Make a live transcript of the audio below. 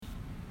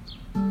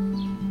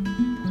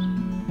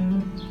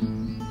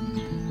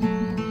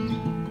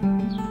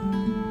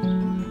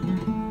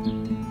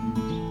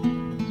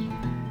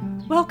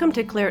Welcome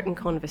to Clareton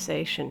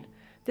Conversation.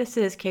 This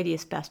is Katie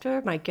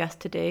Asbester. My guest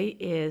today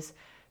is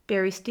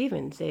Barry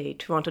Stevens, a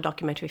Toronto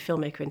documentary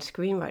filmmaker and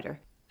screenwriter.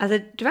 As a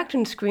director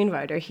and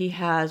screenwriter, he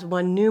has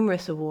won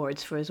numerous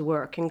awards for his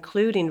work,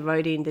 including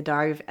writing The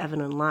Diary of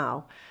Evelyn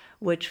Lau,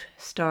 which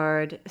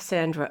starred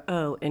Sandra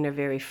Oh in her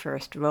very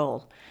first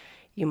role.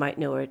 You might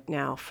know her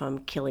now from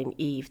Killing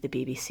Eve, the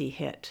BBC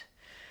hit.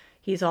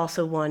 He's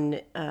also won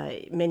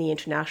many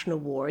international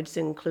awards,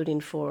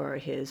 including for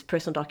his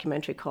personal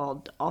documentary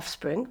called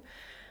Offspring,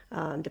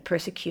 The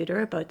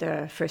Persecutor, about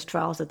the first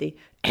trials of the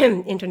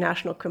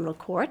International Criminal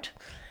Court,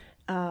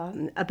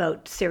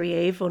 about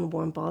Sarajevo and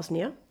war in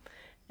Bosnia,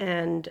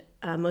 and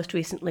most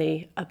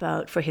recently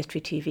for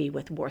History TV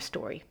with War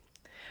Story.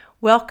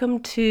 Welcome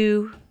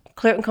to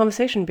Clareton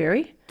Conversation,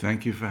 Barry.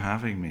 Thank you for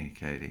having me,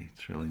 Katie.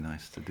 It's really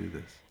nice to do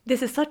this.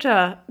 This is such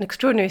an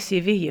extraordinary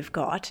CV you've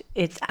got.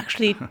 It's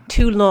actually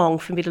too long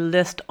for me to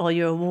list all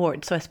your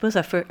awards. So I suppose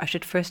I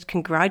should first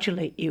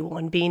congratulate you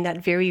on being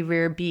that very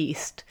rare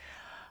beast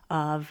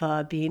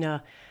of being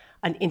an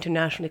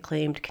internationally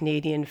acclaimed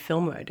Canadian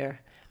film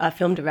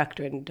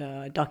director,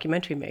 and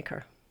documentary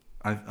maker.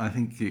 I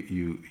think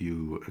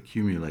you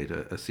accumulate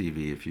a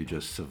CV if you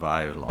just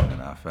survive long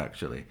enough.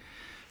 Actually,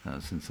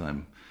 since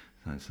I'm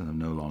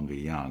no longer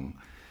young,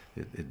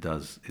 it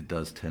does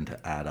tend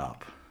to add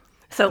up.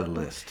 The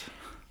list.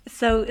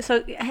 So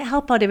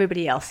help out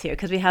everybody else here,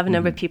 because we have a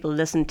number of people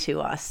listen to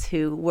us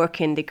who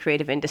work in the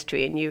creative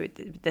industry, and you're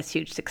this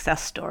huge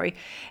success story,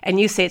 and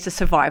you say it's a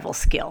survival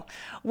skill.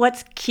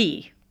 What's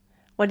key?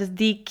 What is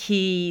the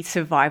key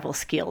survival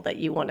skill that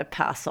you want to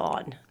pass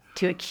on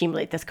to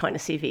accumulate this kind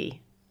of CV?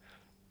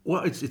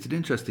 Well, it's an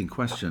interesting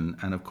question,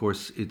 and of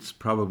course, it's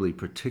probably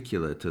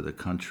particular to the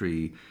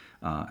country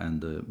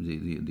and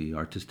the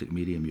artistic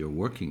medium you're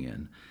working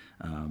in.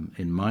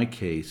 In my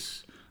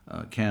case,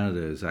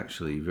 Canada is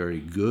actually a very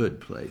good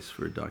place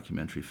for a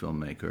documentary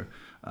filmmaker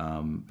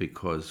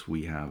because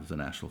we have the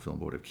National Film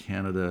Board of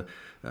Canada,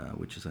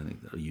 which is, I think,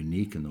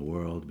 unique in the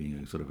world, being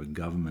a sort of a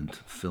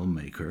government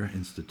filmmaker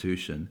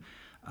institution.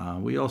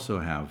 We also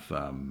have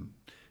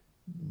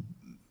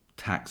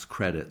tax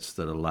credits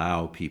that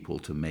allow people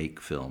to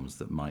make films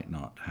that might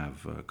not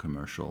have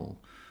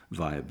commercial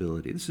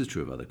viability. This is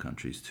true of other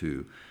countries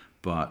too,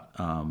 but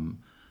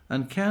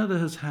and Canada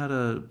has had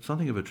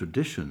something of a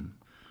tradition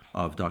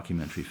of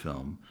documentary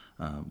film,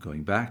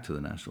 going back to the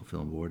National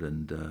Film Board,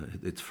 and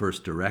its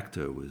first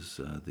director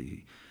was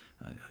the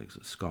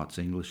Scots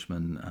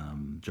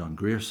Englishman John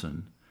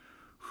Grierson,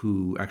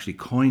 who actually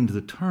coined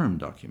the term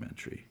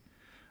documentary.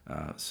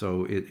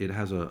 So it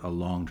has a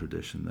long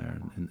tradition there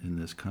in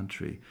this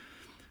country.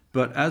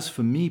 But as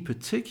for me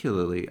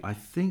particularly, I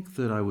think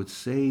that I would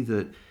say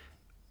that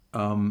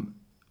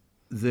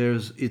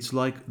it's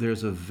like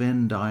there's a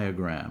Venn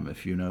diagram,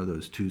 if you know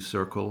those two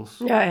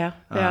circles. Yeah.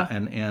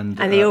 And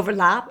they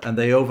overlap. And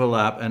they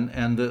overlap.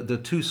 And the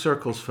two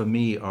circles for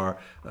me are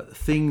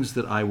things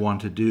that I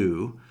want to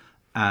do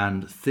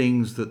and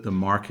things that the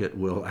market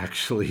will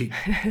actually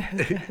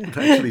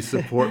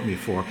support me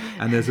for.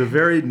 And there's a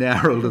very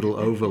narrow little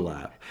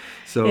overlap.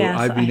 So yes,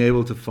 I've been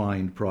able to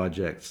find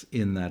projects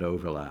in that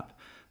overlap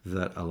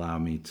that allow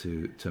me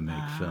to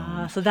make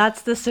films. So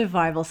that's the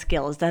survival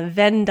skills, the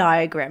Venn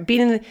diagram,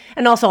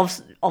 and also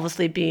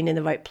obviously being in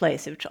the right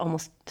place, which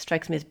almost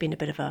strikes me as being a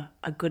bit of a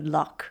good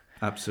luck.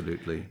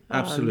 Absolutely.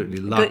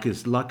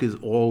 Luck is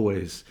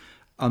always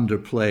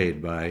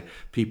underplayed by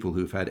people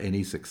who've had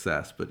any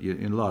success, but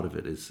a lot of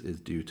it is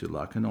due to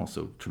luck, and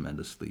also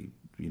tremendously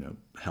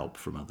help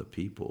from other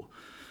people.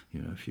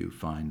 If you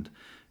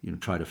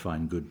try to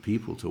find good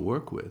people to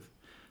work with,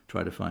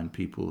 try to find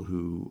people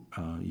who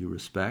you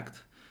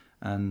respect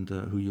and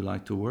who you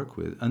like to work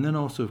with. And then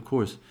also, of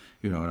course,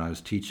 when I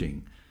was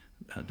teaching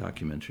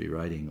documentary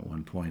writing at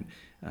one point,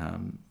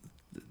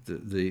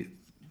 the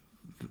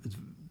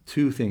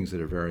two things that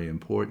are very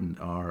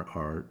important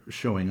are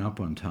showing up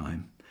on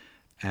time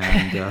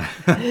and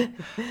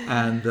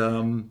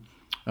and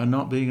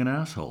not being an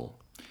asshole.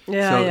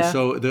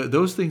 So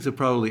those things are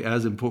probably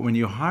as important. When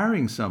you're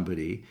hiring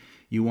somebody,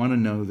 you want to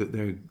know that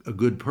they're a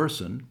good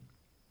person,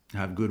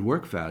 have good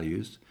work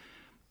values,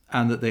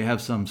 and that they have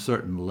some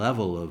certain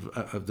level of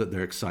that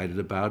they're excited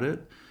about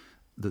it,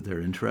 that they're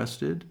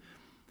interested.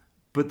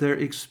 But their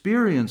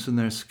experience and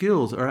their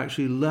skills are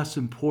actually less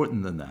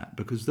important than that,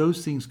 because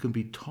those things can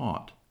be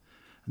taught,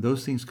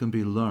 those things can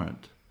be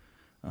learned.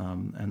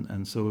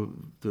 And so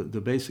the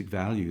basic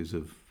values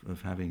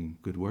of having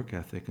good work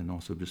ethic and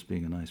also just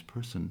being a nice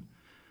person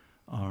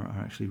are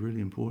actually really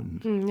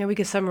important. We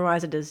could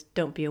summarize it as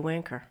don't be a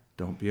wanker.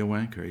 Don't be a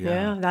wanker,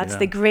 yeah. That's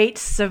the great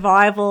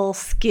survival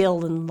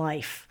skill in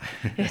life.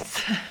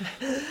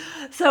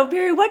 So,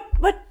 Barry,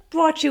 what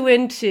brought you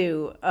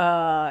into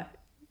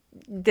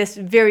this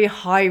very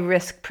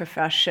high-risk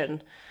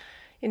profession?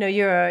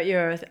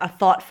 You're a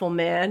thoughtful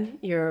man.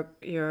 Your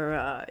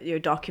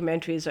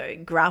documentaries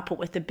grapple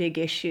with the big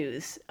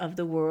issues of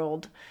the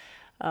world.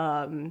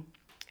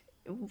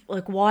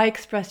 Why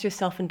express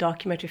yourself in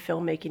documentary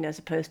filmmaking as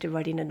opposed to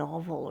writing a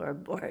novel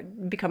or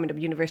becoming a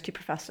university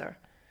professor?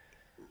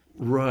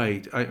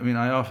 Right. I mean,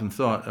 I often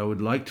thought I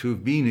would like to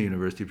have been a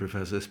university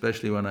professor,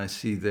 especially when I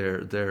see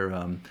their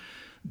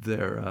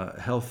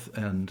health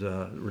and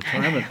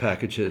retirement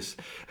packages,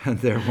 and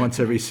they're once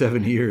every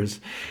 7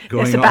 years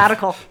going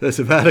sabbatical. off. The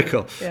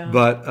sabbatical. Yeah.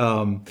 But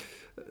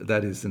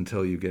that is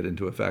until you get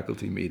into a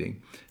faculty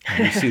meeting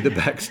and you see the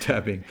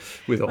backstabbing,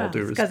 with all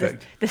due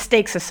respect. The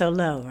stakes are so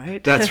low,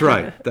 right? That's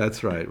right.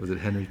 That's right. Was it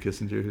Henry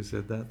Kissinger who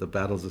said that? The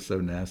battles are so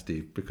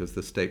nasty because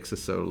the stakes are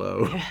so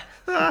low.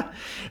 Yeah.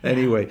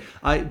 Anyway,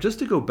 just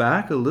to go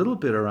back a little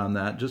bit around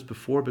that, just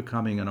before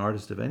becoming an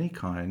artist of any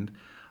kind,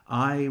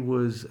 I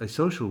was a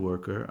social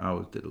worker.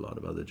 I did a lot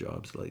of other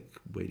jobs like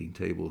waiting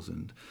tables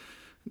and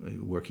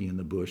working in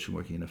the bush and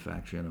working in a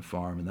factory and a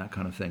farm and that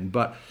kind of thing.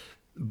 But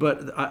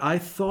I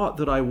thought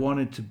that I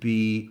wanted to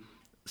be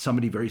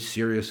somebody very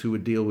serious who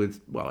would deal with,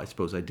 well, I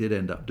suppose I did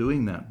end up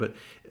doing that, but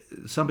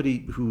somebody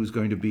who was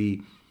going to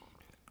be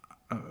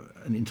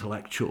an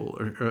intellectual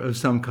or of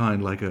some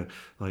kind, like a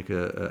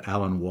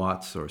Alan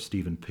Watts or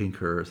Steven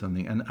Pinker or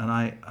something. And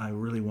I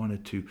really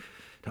wanted to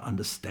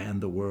understand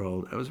the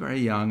world. I was very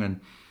young and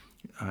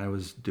I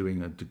was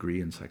doing a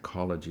degree in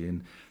psychology,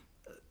 and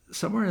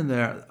somewhere in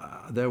there,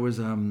 there was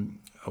a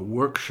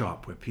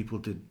workshop where people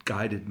did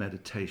guided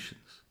meditations.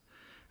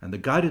 And the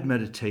guided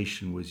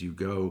meditation was you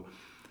go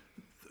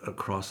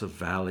across a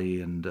valley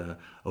and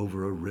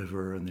over a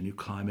river, and then you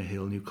climb a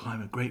hill and you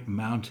climb a great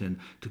mountain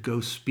to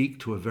go speak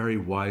to a very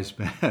wise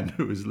man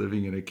who was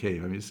living in a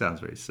cave. I mean, it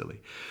sounds very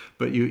silly,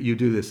 but you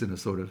do this in a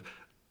sort of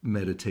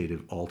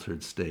meditative,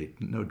 altered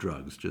state. No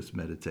drugs, just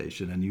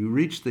meditation. And you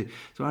reach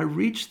so I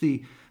reached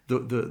the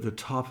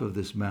top of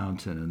this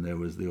mountain, and there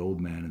was the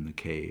old man in the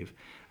cave.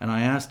 And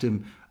I asked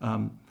him,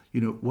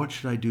 what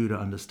should I do to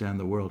understand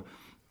the world?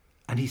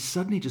 And he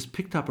suddenly just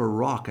picked up a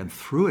rock and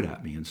threw it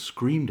at me and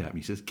screamed at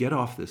me. He says, "Get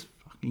off this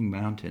fucking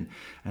mountain,"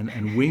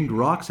 and winged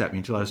rocks at me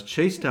until I was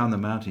chased down the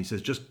mountain. He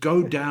says, "Just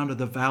go down to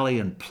the valley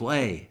and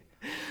play."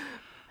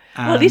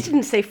 Well, at least he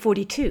didn't say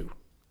 42.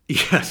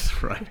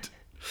 Yes, right.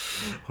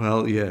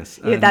 Well, yes.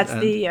 That's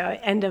the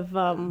end of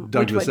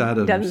Douglas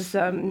Adams.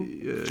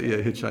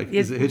 Hitchhiker's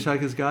Is it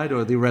Hitchhiker's Guide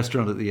or The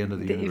Restaurant at the End of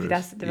the Universe?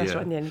 That's the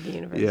Restaurant at the End of the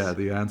Universe. Yeah,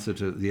 the answer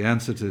to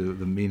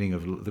the meaning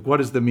of what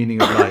is the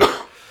meaning of life?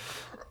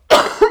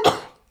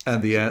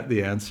 And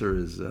the answer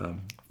is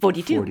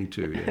 42.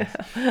 42, yes.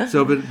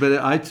 So, but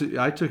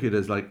I took it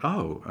as like,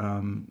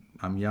 I'm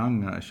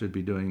young, I should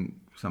be doing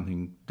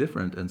something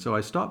different, and so I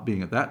stopped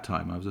being at that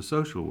time. I was a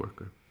social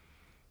worker,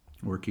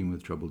 working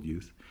with troubled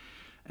youth.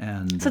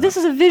 And so this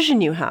is a vision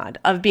you had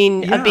of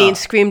being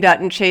screamed at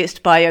and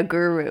chased by a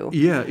guru.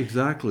 Yeah,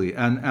 exactly.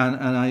 And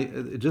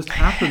it just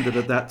happened that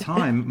at that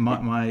time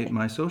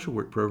my social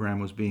work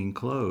program was being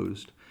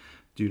closed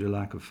due to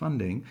lack of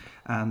funding,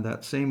 and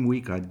that same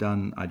week I'd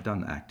done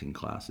acting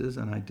classes,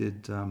 and I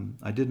did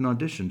an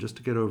audition just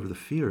to get over the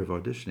fear of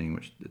auditioning,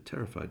 which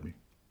terrified me.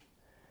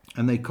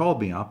 And they called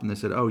me up and they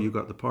said, "Oh, you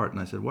got the part." And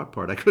I said, "What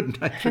part?" I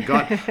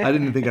forgot. I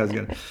didn't think I was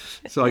going to.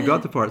 So I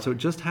got the part. So it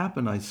just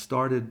happened. I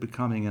started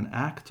becoming an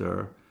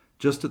actor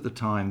just at the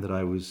time that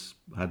I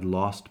had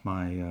lost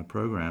my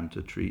program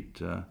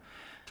to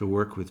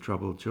work with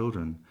troubled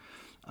children.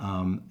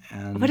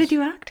 And what did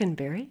you act in,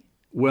 Barry?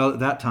 Well, at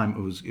that time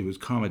it was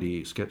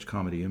comedy, sketch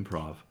comedy,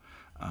 improv,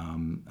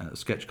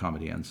 sketch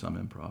comedy and some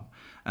improv.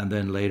 And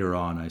then later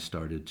on, I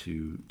started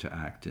to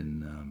act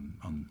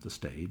on the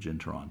stage in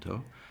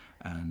Toronto,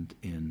 and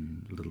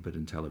in a little bit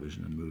in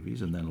television and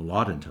movies, and then a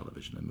lot in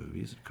television and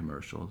movies,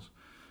 commercials.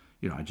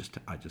 I just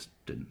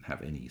didn't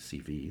have any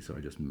CV, so I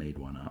just made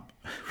one up,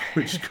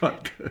 which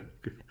got good.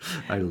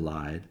 I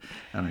lied,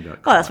 and I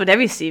got caught. Well, that's what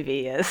every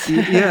CV is.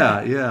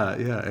 Yeah.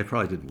 I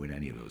probably didn't win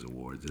any of those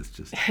awards. It's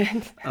just, So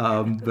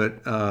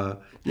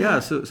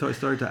I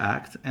started to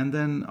act, and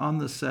then on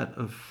the set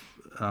of,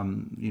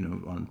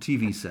 on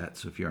TV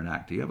sets, if you're an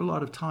actor, you have a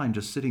lot of time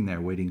just sitting there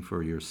waiting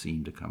for your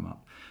scene to come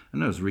up.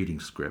 And I was reading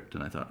script,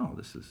 and I thought, oh,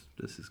 this is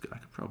good. I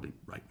could probably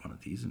write one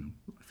of these, and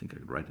I think I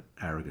could write it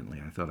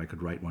arrogantly. I thought I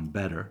could write one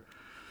better.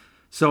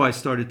 So I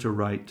started to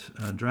write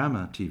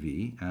drama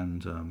TV,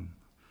 and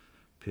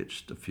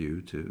pitched a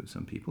few to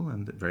some people,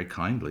 and very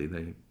kindly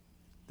they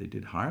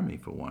did hire me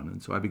for one.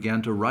 And so I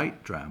began to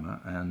write drama,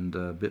 and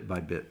bit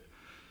by bit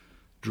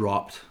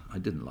dropped. I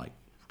didn't like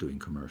doing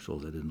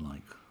commercials. I didn't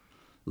like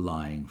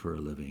lying for a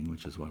living,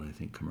 which is what I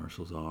think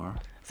commercials are.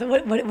 So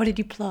what did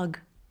you plug?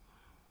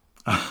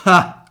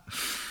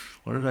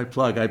 What did I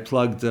plug? I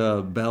plugged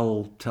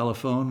Bell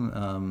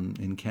Telephone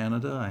in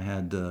Canada. I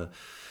had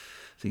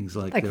things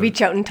like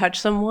reach out and touch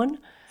someone.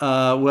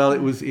 Well, it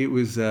was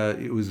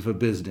for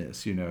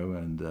business,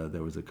 and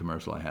there was a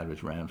commercial I had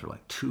which ran for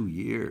like 2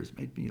 years.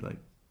 Made me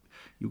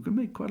you can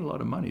make quite a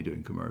lot of money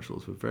doing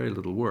commercials for very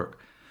little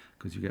work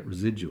because you get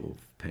residual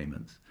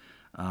payments.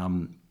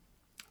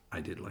 I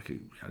did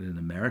an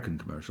American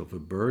commercial for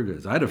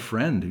burgers. I had a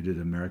friend who did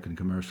an American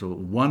commercial,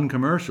 one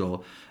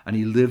commercial, and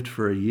he lived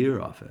for a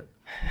year off it.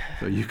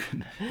 So you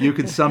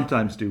can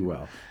sometimes do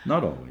well,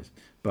 not always.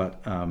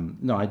 But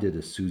no, I did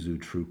a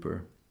Suzu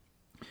Trooper.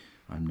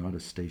 I'm not a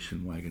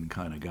station wagon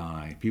kind of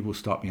guy. People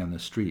stop me on the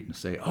street and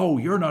say, "Oh,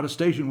 you're not a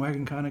station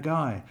wagon kind of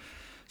guy."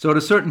 So at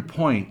a certain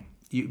point,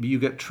 you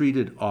get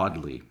treated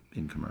oddly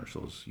in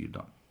commercials.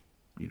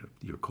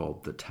 You're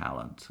called the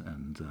talent,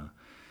 and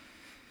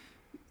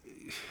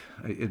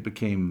it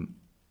became.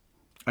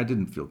 I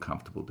didn't feel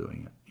comfortable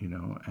doing it,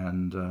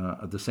 and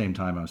at the same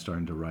time I was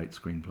starting to write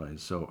screenplays,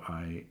 so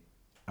I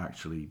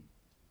actually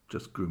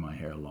just grew my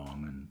hair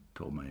long and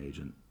told my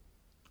agent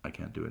I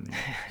can't do it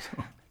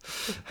anymore.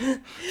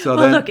 So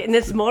well, look, in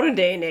this modern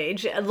day and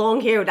age,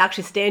 long hair would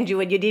actually stand you,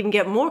 and you'd even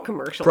get more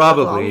commercials.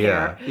 Probably,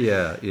 yeah.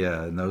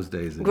 In those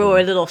days, grow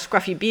a little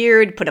scruffy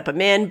beard, put up a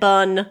man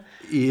bun.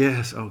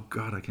 Yes. Oh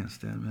God, I can't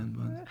stand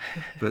man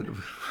buns.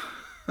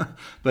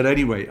 But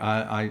anyway,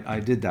 I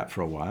did that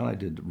for a while. I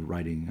did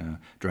writing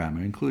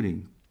drama,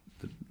 including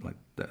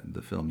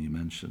the film you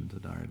mentioned, The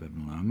Diary of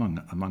Evan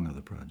Lam, among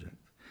other projects.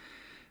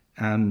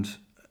 And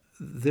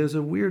there's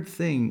a weird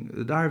thing.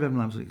 The Diary of Evan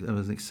Lam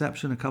was an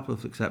exception, a couple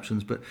of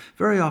exceptions, but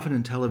very often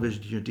in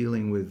television you're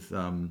dealing with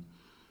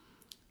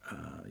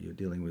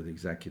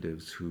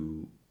executives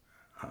who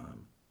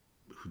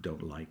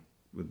don't like.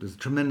 There's a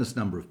tremendous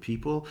number of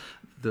people.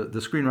 The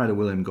screenwriter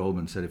William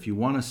Goldman said, if you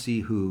want to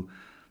see who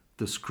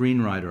the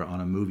screenwriter on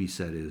a movie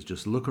set is,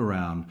 just look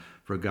around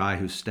for a guy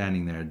who's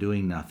standing there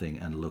doing nothing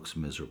and looks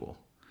miserable.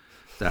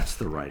 That's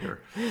the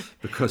writer,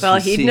 because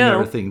he's seen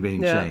everything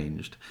being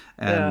changed.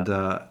 And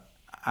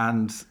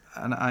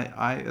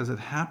I, as it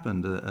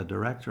happened, a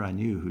director I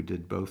knew who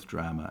did both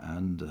drama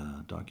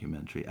and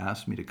documentary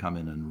asked me to come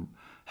in and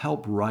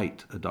help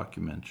write a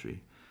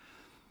documentary.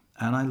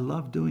 And I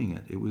loved doing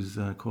it. It was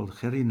called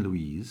Gerin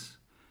Louise,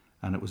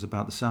 and it was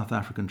about the South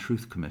African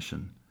Truth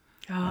Commission.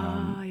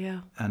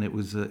 Yeah. And it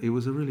was a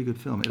really good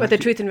film. The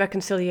Truth and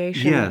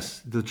Reconciliation.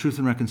 Yes, the Truth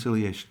and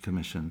Reconciliation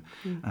Commission.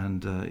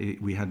 And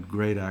we had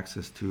great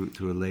access to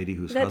a lady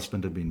whose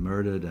husband had been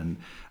murdered, and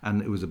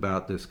it was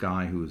about this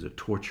guy who was a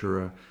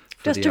torturer.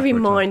 Just to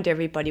remind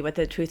everybody what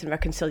the Truth and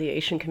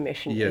Reconciliation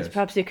Commission is,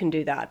 perhaps you can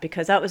do that,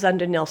 because that was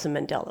under Nelson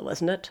Mandela,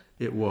 wasn't it?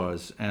 It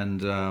was,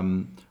 and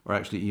it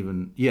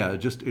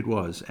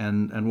was.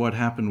 And what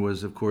happened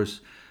was, of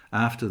course,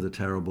 after the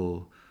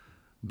terrible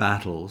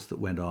battles that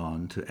went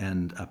on to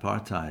end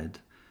apartheid,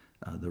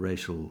 the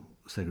racial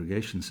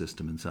segregation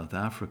system in South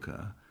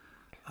Africa,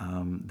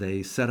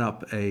 they set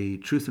up a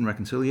Truth and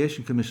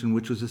Reconciliation Commission,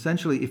 which was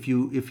essentially if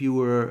you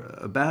were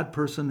a bad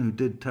person who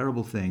did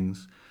terrible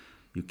things,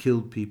 you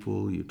killed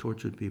people, you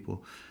tortured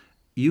people,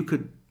 you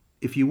could,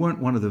 if you weren't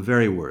one of the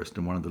very worst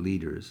and one of the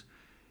leaders,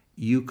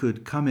 you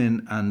could come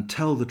in and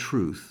tell the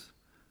truth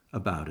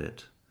about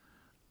it,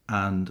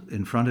 and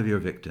in front of your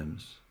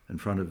victims, in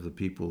front of the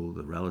people,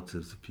 the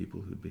relatives of people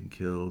who'd been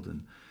killed,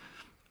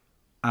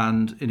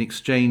 and in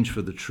exchange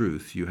for the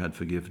truth, you had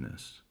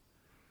forgiveness,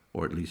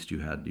 or at least you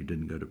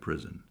didn't go to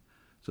prison.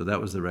 So that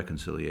was the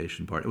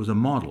reconciliation part. It was a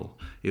model.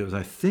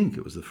 I think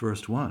it was the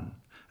first one,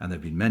 and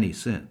there've been many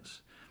since.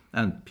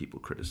 And people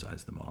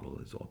criticize the model.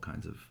 There's all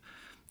kinds of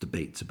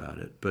debates about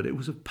it, but it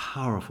was a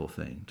powerful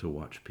thing to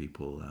watch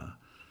people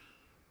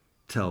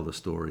tell the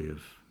story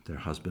of their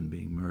husband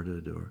being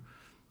murdered,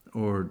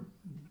 or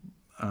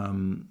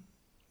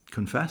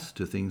confess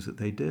to things that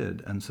they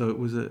did. And so it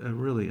was a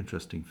really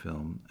interesting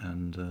film,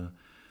 and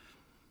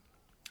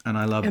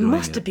I loved doing it. It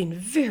must have been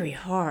very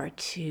hard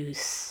to.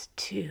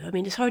 I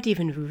mean, it's hard to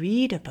even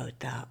read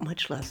about that,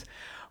 much less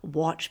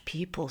watch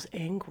people's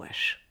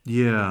anguish.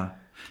 Yeah,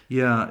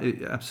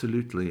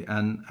 absolutely.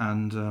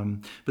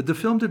 And but the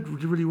film did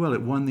really well.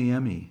 It won the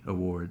Emmy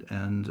Award,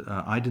 and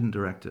I didn't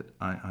direct it.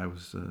 I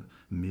was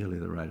merely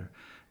the writer.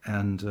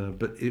 And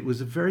but it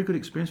was a very good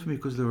experience for me,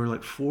 because there were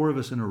like 4 of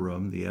us in a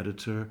room: the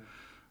editor,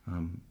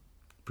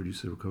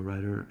 producer,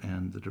 co-writer,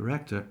 and the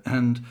director.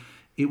 And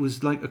it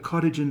was like a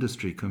cottage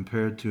industry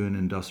compared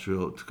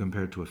to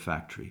compared to a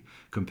factory.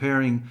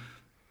 Comparing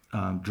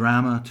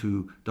drama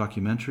to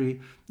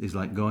documentary is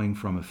like going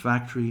from a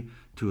factory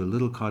to a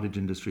little cottage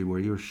industry where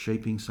you're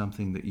shaping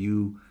something that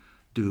you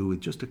do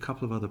with just a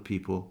couple of other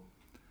people,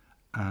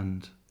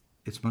 and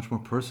it's much more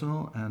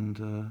personal,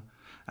 and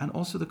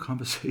also the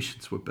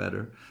conversations were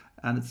better,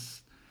 and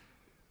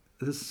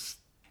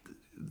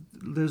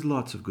there's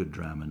lots of good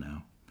drama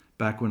now.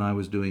 Back when I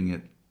was doing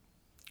it,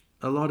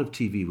 a lot of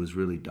TV was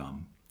really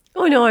dumb.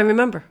 Oh no, I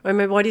remember.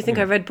 Why do you think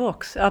I read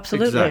books?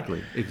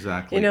 Absolutely.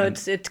 Exactly.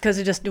 It's because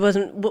it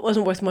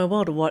wasn't worth my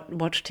while to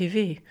watch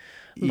TV.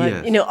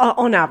 But yes.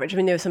 On average, I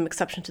mean, there were some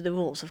exceptions to the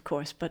rules, of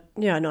course. But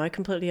yeah, no, I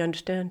completely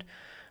understand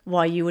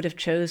why you would have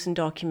chosen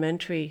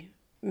documentary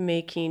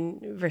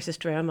making versus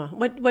drama.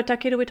 What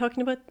decade are we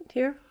talking about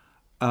here?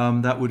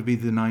 That would be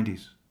the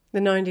 90s. The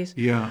 90s.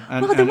 Yeah,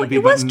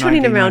 it was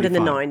turning around in the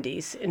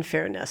 90s. In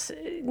fairness,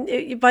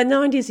 by the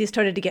 90s you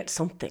started to get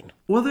something.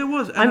 Well, there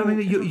was. I mean,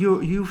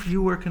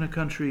 you work in a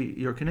country.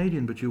 You're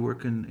Canadian, but you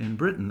work in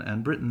Britain,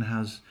 and Britain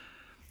has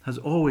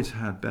always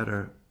had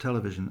better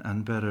television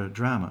and better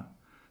drama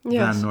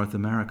than North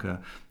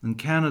America. And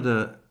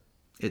Canada,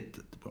 I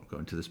won't go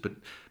into this,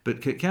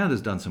 but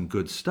Canada's done some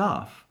good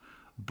stuff,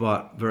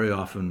 but very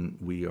often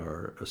we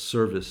are a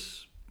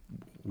service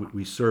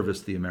we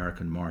service the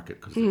American market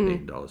because the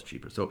Canadian dollar is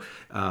cheaper. So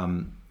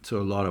so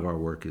a lot of our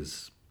work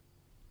is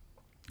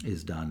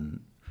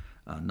done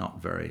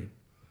not very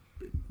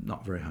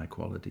high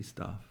quality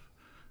stuff.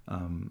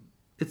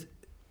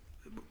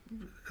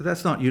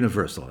 That's not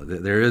universal.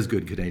 There is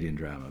good Canadian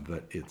drama,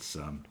 but it's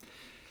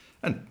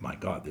and my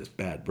God, there's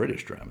bad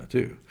British drama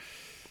too.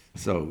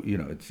 So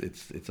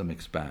it's a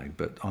mixed bag.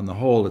 But on the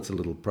whole, it's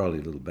probably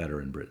a little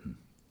better in Britain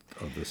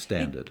of the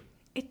standard.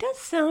 It does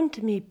sound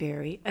to me,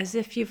 Barry, as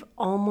if you've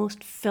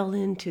almost fell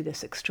into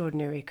this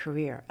extraordinary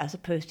career, as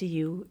opposed to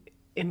you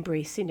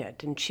embracing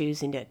it and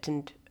choosing it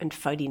and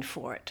fighting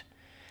for it.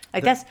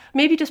 That's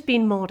maybe just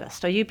being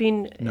modest. Are you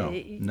being?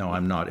 No,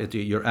 I'm not.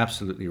 You're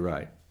absolutely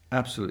right.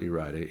 Absolutely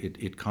right.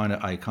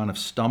 I kind of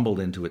stumbled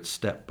into it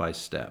step by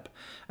step,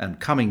 and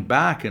coming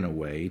back in a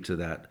way to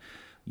that,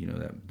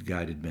 that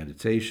guided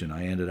meditation,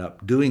 I ended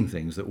up doing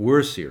things that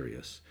were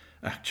serious,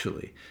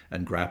 actually,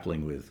 and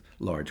grappling with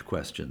large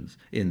questions.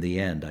 In the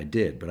end, I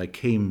did, but I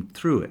came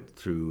to it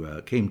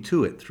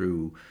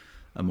through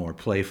a more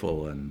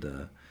playful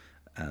and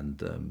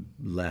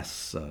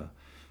less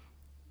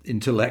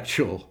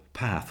intellectual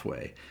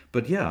pathway.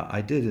 But yeah,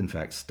 I did in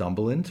fact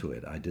stumble into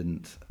it.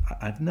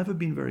 I've never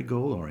been very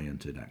goal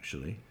oriented,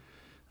 actually.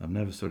 I've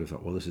never sort of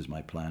thought, well, this is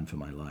my plan for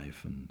my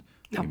life. And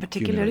not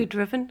particularly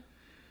driven?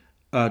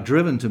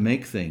 Driven to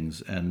make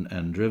things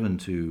and driven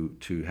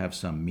to have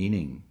some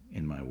meaning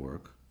in my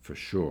work, for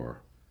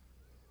sure.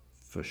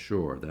 For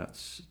sure,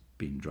 that's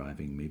been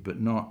driving me, but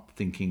not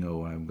thinking,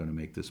 oh, I'm going to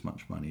make this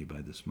much money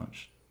by this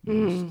much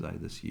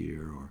this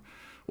year,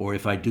 or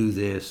if I do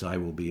this, I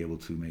will be able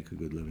to make a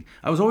good living.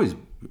 I was always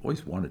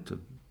wanted to,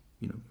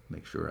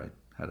 make sure I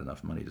had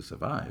enough money to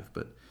survive,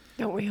 but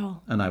don't we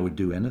all? And I would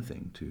do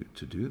anything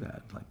to do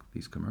that, like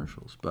these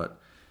commercials. But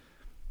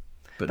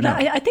no.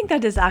 I think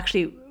that is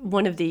actually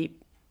one of the,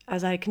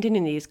 as I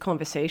continue these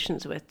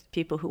conversations with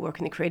people who work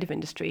in the creative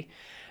industry,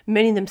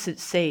 many of them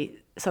say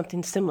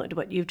something similar to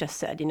what you've just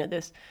said.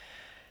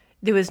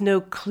 There was no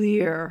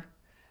clear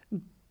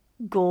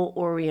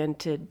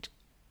goal-oriented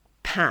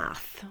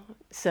path.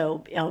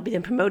 So I'll be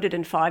then promoted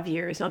in 5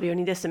 years, and I'll be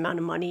earning this amount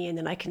of money, and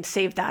then I can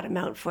save that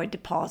amount for a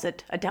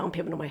deposit, a down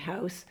payment on my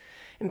house,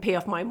 and pay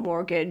off my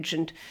mortgage,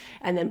 and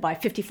then by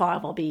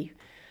 55 I'll be,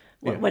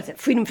 what is it,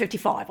 Freedom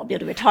 55, I'll be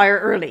able to retire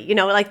early.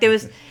 There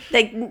was,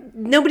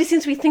 nobody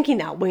seems to be thinking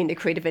that way in the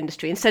creative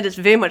industry. Instead, it's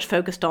very much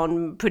focused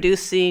on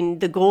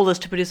the goal is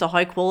to produce a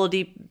high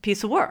quality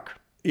piece of work.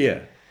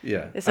 Yeah.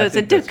 Yeah. So it's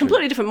a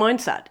completely different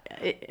mindset.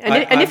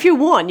 And if you're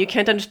one, you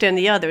can't understand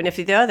the other. And if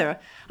you're the other,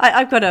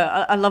 I've got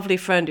a lovely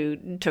friend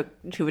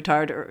who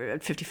retired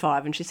at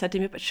 55, and she said to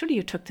me, but surely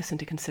you took this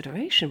into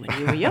consideration when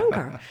you were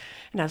younger.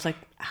 And I was like,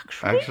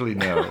 actually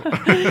no.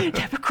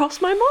 Never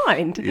crossed my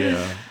mind.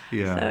 Yeah.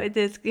 So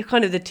it's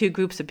kind of the two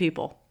groups of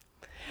people.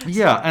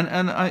 Yeah,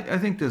 and I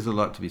think there's a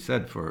lot to be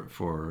said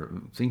for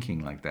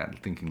thinking like that,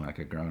 thinking like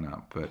a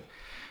grown-up,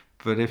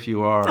 But if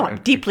you are... I'm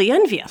deeply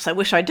envious. I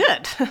wish I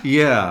did.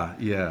 Yeah.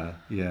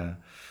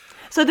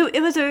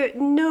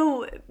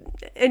 So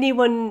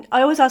anyone...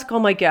 I always ask all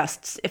my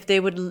guests if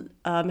they would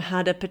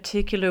had a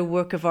particular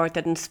work of art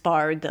that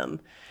inspired them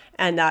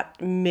and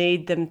that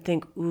made them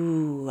think,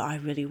 ooh, I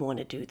really want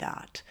to do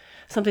that.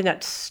 Something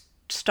that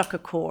struck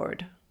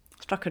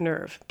a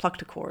nerve,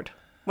 plucked a chord.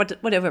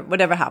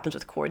 Whatever happens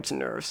with chords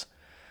and nerves.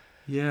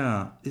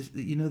 Yeah.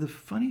 The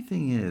funny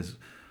thing is,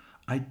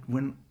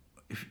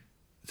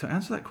 to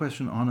answer that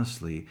question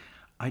honestly,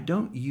 I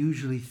don't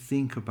usually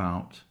think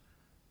about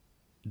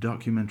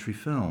documentary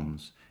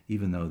films,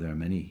 even though there are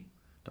many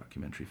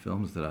documentary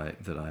films that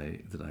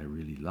I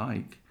really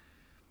like.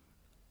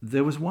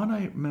 There was one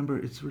I remember,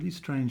 it's really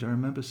strange, I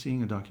remember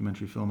seeing a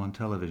documentary film on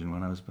television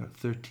when I was about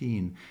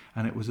 13,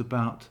 and it was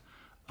about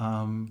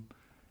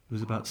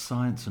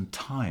science and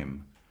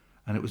time,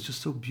 and it was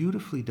just so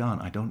beautifully done.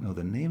 I don't know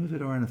the name of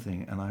it or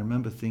anything, and I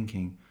remember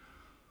thinking,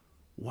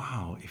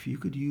 wow, if you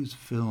could use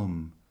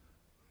film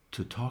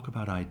to talk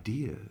about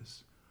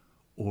ideas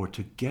or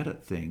to get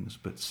at things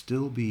but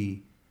still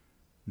be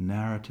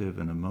narrative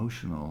and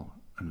emotional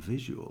and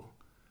visual,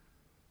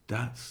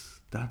 that's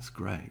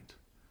great.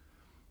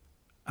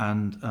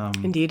 And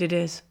indeed it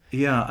is.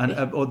 Yeah,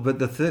 and but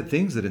the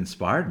things that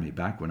inspired me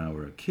back when I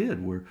was a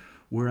kid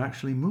were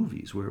actually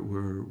movies, were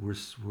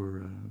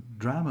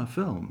drama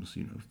films.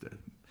 I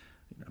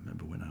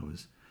remember when I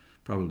was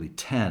probably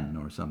 10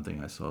 or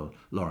something, I saw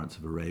Lawrence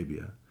of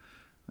Arabia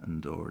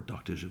or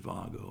Dr.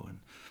 Zhivago, and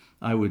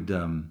I would...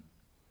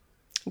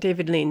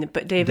 David Lean.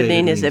 But David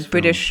Lean is a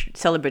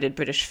celebrated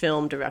British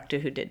film director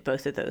who did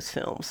both of those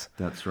films.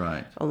 That's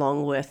right.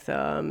 Along with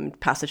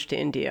Passage to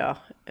India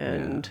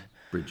and... Yeah.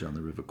 Bridge on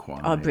the River Kwai.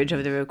 Oh, Bridge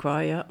over the River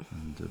Kwai, yeah.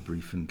 And A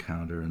Brief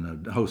Encounter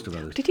and a host of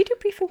others. Did he do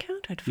Brief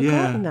Encounter? I'd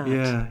forgotten that.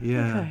 Yeah.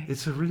 Okay.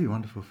 It's a really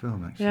wonderful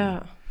film, actually.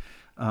 Yeah.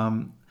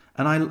 And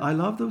I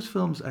love those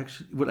films,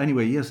 actually. Well,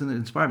 anyway, yes, and it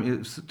inspired me. It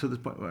was to this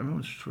point. I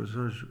remember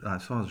I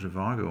saw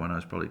Zhivago when I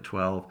was probably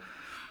 12,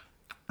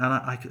 and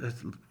I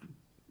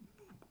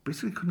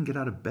basically couldn't get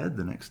out of bed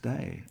the next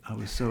day.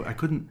 I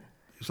couldn't.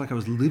 It's like I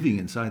was living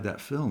inside that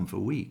film for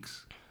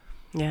weeks.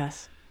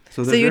 Yes.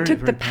 So you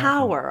took the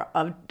power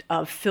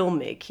of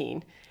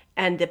filmmaking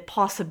and the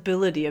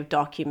possibility of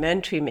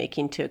documentary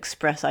making to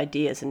express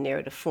ideas in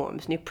narrative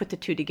forms, and you put the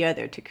two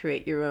together to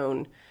create your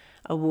own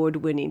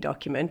award-winning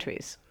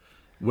documentaries.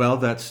 Well,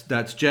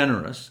 that's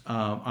generous.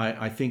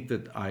 I think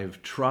that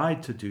I've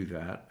tried to do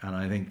that, and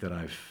I think that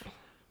I've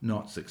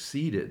not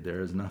succeeded.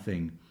 There is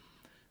nothing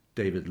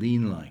David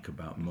Lean-like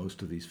about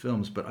most of these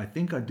films, but I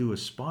think I do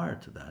aspire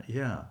to that.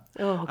 Yeah.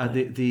 Oh,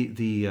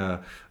 okay.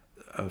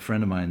 A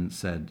friend of mine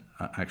said,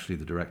 actually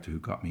the director who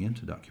got me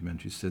into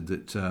documentaries, said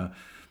that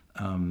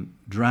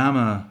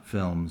drama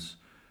films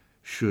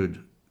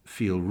should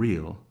feel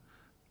real,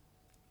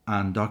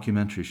 and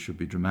documentaries should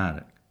be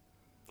dramatic.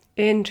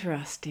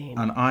 Interesting.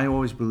 And I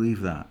always believe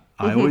that.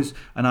 I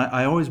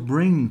always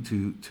bring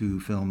to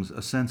films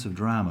a sense of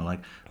drama,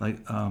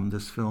 like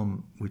this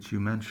film which you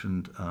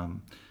mentioned.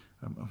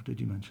 Did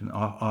you mention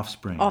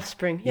Offspring?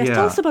 Offspring. Yes,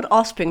 tell us about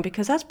Offspring,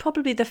 because that's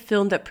probably the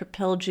film that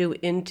propelled you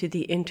into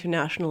the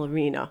international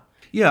arena.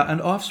 Yeah,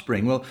 and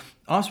Offspring. Well,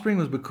 Offspring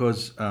was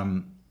because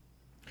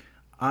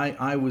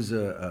I was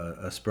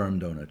a sperm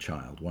donor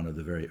child, one of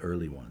the very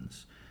early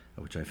ones,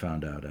 which I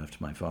found out after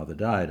my father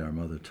died. Our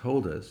mother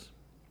told us.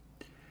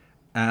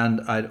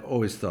 And I'd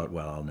always thought,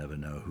 well, I'll never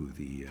know who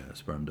the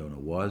sperm donor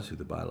was, who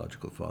the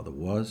biological father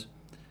was.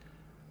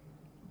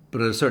 But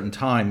at a certain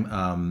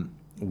time,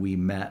 we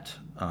met,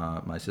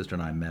 my sister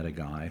and I met a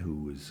guy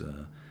who was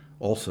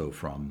also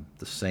from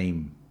the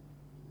same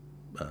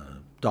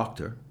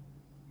doctor,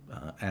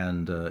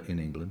 and in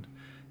England.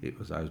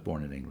 I was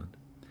born in England.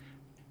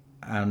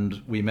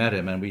 And we met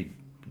him, and we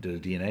did a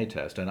DNA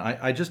test. And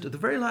I just, at the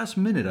very last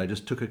minute, I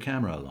just took a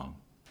camera along,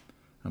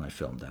 and I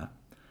filmed that.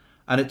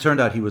 And it turned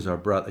out he was our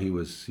brother. He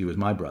was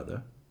my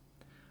brother.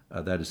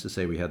 That is to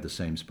say, we had the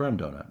same sperm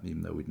donor,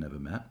 even though we'd never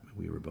met.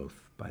 We were both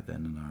by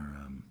then in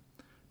our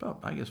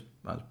I guess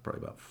I was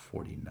probably about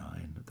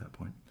 49 at that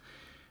point.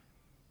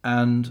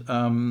 And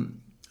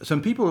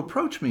some people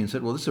approached me and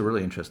said, "Well, this is a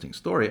really interesting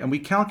story." And we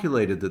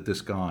calculated that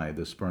this guy,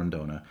 the sperm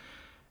donor,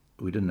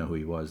 we didn't know who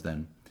he was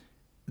then,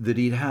 that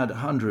he'd had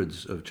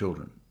hundreds of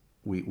children.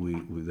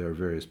 There are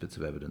various bits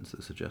of evidence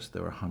that suggest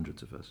there were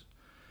hundreds of us.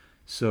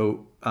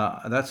 So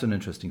that's an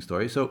interesting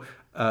story. So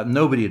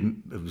nobody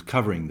was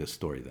covering this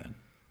story then.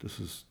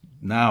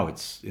 Now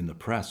it's in the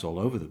press all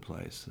over the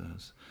place.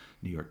 There's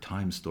a New York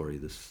Times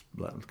story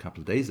a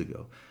couple of days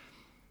ago.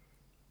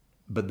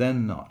 But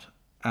then not.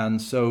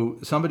 And so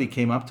somebody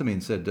came up to me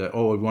and said,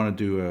 "Oh, I want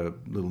to do a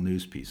little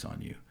news piece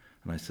on you."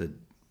 And I said,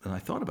 and I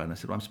thought about it, and I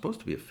said, "Well, I'm supposed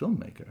to be a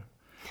filmmaker.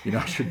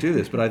 I should do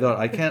this." But I thought,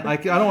 I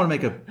don't want to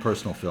make a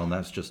personal film.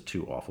 That's just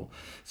too awful.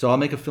 So I'll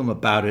make a film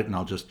about it, and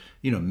I'll just,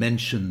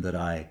 mention that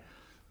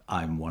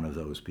I'm one of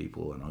those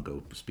people, and I'll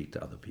go speak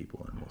to other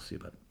people, and we'll see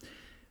about it.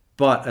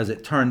 But as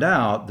it turned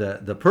out,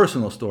 the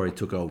personal story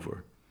took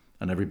over,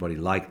 and everybody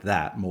liked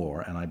that more,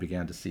 and I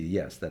began to see,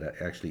 yes, that it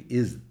actually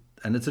is,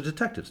 and it's a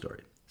detective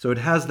story. So it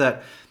has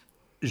that,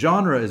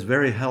 genre is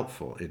very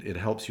helpful. It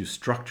helps you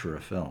structure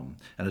a film.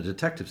 And a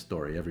detective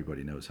story,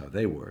 everybody knows how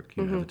they work.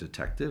 You have a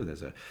detective,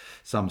 there's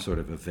some sort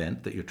of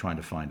event that you're trying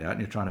to find out,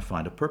 and you're trying to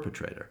find a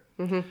perpetrator.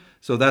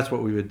 So that's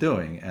what we were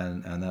doing,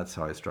 and that's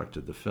how I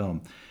structured the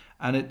film.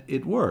 And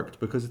it worked,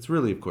 because it's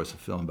really, of course, a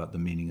film about the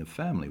meaning of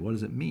family. What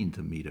does it mean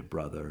to meet a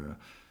brother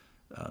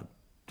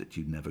that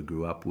you never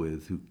grew up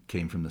with, who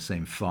came from the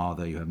same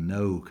father? You have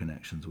no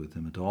connections with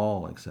him at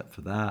all, except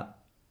for that.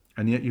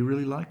 And yet you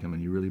really like him,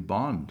 and you really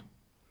bond.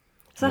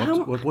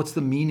 So what's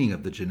the meaning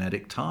of the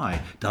genetic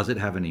tie? Does it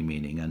have any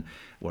meaning? And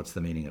what's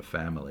the meaning of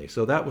family?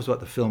 So that was what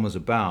the film was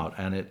about,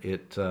 and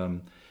it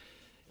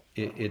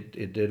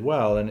did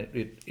well, and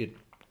it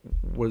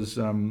was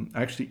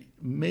actually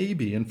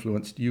maybe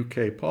influenced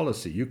UK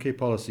policy. UK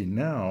policy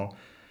now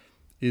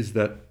is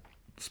that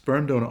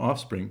sperm donor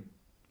offspring,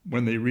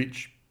 when they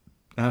reach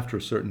after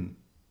a certain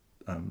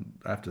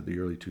after the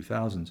early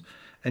 2000s,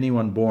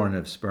 anyone born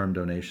of sperm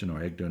donation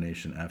or egg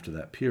donation after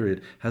that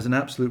period has an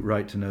absolute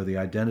right to know the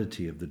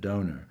identity of the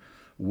donor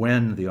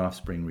when the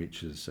offspring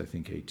reaches, I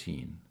think,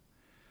 18.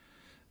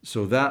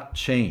 So that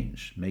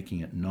change,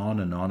 making it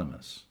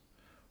non-anonymous,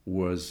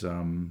 was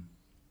a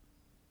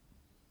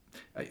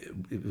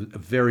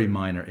very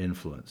minor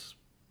influence,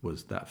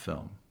 was that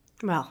film.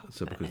 Well,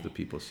 so because the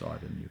people saw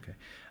it in the UK.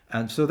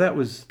 And so that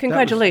was...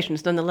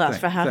 Congratulations, nonetheless,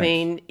 for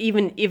having,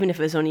 even if it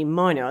was only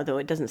minor, although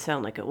it doesn't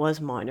sound like it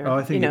was minor. Oh,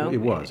 I think it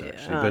was,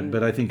 actually.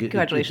 But I think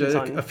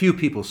a few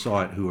people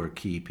saw it who were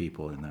key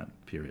people in that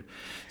period.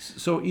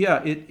 So,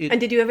 yeah,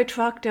 And did you ever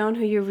track down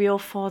who your real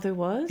father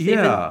was?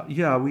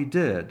 Yeah, we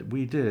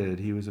did.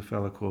 He was a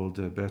fellow called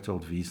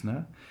Bertold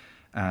Wiesner.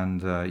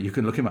 And you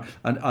can look him up.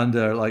 And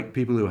under,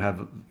 people who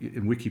have,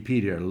 in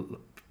Wikipedia,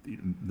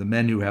 the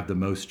men who have the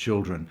most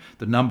children,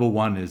 the number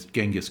one is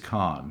Genghis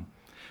Khan.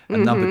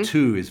 And number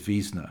two is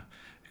Wiesner,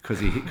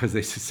 because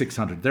they said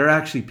 600. There are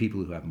actually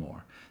people who have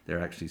more. There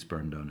are actually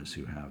sperm donors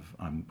who have,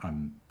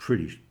 I'm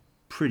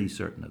pretty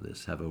certain of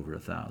this, have over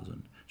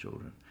 1,000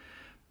 children.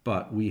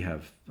 But we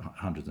have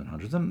hundreds and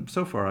hundreds. And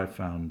so far I've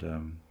found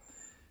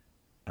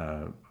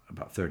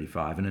about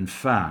 35. And in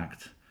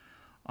fact,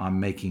 I'm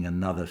making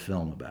another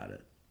film about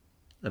it.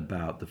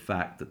 about the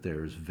fact that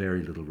there is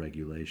very little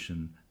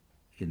regulation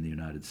in the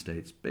United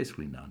States,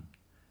 basically none.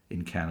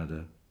 In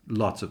Canada,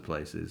 lots of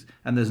places,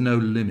 and there's no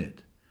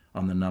limit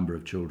on the number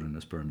of children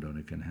a sperm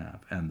donor can have,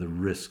 and the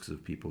risks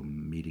of people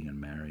meeting and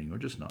marrying or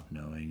just not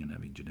knowing and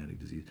having genetic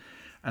disease.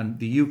 And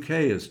the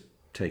UK has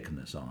taken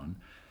this on.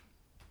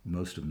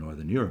 Most of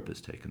Northern Europe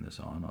has taken this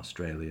on,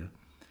 Australia,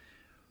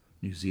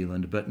 New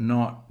Zealand, but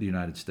not the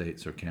United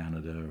States or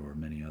Canada or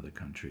many other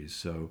countries.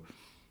 So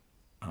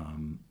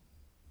I'm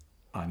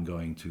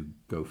going to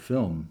go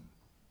film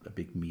a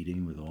big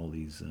meeting with all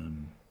these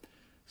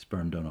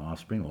sperm donor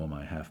offspring, all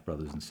my half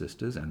brothers and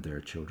sisters, and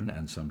their children,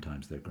 and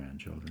sometimes their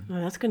grandchildren.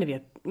 Well, that's going to be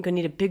you're going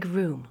to need a big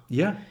room.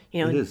 Yeah,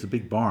 it is a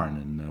big barn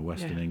in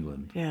Western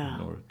England. Yeah,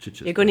 or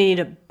Chichester. You're going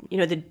to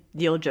need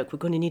the old joke. We're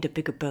going to need a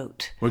bigger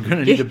boat. We're going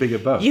to need a bigger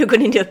boat. You're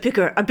going to need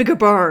a bigger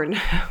barn.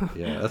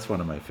 Yeah, that's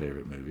one of my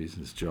favorite movies.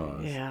 Is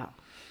Jaws. Yeah.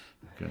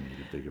 We're going to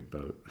need a bigger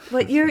boat.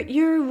 But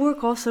your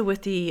work also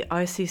with the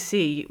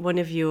ICC, one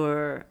of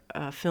your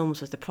films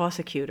was The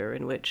Prosecutor,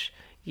 in which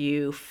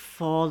you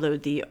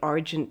followed the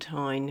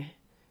Argentine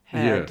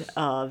head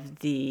of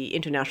the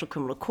International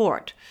Criminal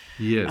Court.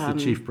 Yes, the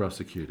chief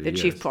prosecutor.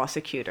 Chief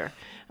prosecutor.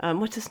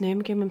 What's his name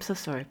again? I'm so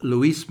sorry.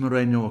 Luis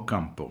Moreno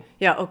Ocampo.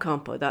 Yeah,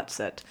 Ocampo, that's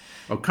it.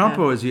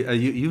 Ocampo is,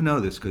 you know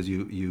this because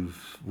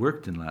you've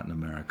worked in Latin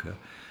America,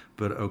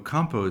 but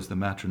Ocampo is the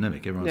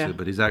matronymic. Everyone says,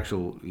 but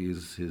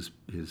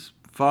his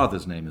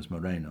father's name is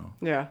Moreno.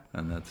 Yeah.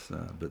 And that's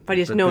but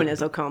he's known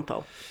as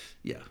Ocampo.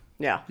 Yeah.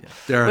 Yeah.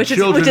 There are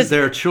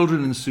there are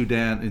children in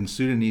Sudan, in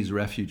Sudanese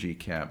refugee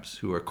camps,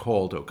 who are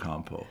called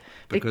Ocampo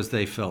because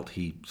they felt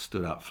he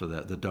stood up for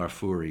the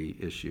Darfuri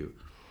issue.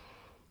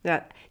 Do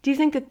you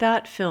think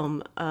that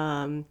film,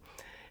 I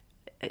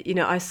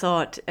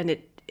saw it, and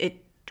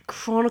it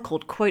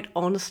chronicled quite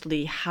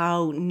honestly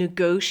how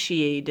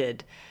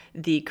negotiated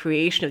the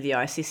creation of the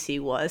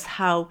ICC was,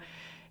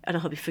 and I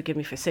hope you forgive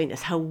me for saying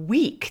this, how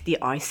weak the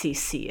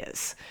ICC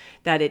is.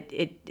 That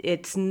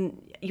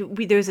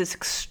there's this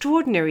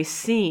extraordinary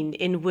scene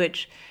in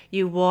which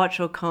you watch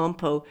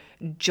Ocampo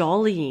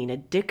jollying a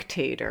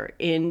dictator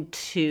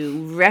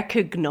into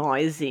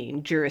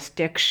recognizing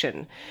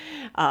jurisdiction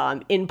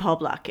in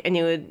public,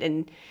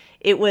 and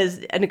it was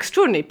an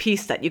extraordinary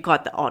piece that you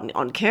got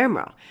on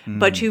camera.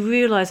 But you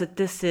realize that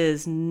this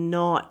is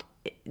not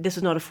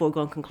a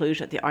foregone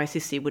conclusion that the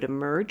ICC would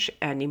emerge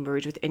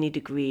with any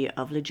degree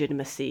of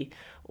legitimacy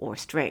or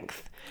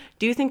strength.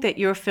 Do you think that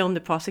your film,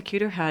 The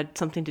Prosecutor, had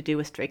something to do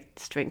with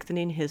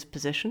strengthening his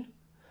position?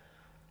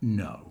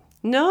 No.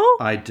 No?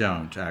 I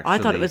don't, actually. I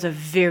thought it was a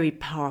very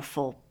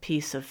powerful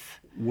piece of...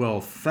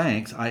 Well,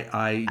 thanks.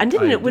 And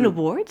didn't it win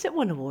awards? It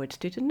won awards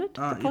too, didn't it?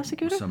 The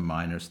Prosecutor? Some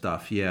minor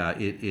stuff, yeah.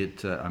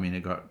 It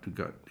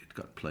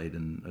got played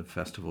in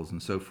festivals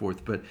and so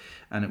forth,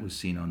 and it was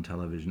seen on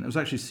television. It was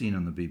actually seen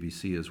on the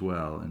BBC as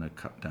well in a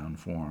cut down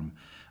form,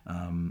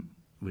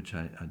 which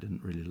I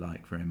didn't really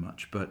like very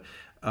much. But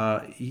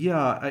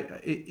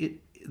the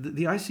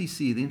ICC,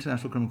 the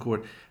International Criminal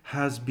Court,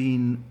 it's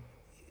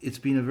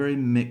been a very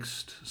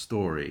mixed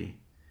story,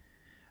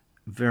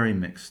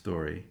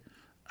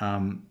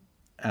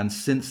 and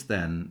since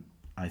then,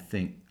 I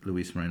think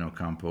Luis Moreno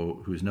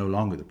Ocampo, who is no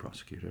longer the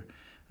prosecutor,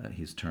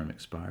 his term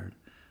expired.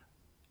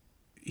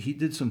 He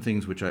did some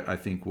things which I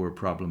think were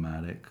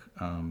problematic,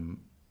 and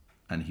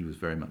he was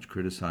very much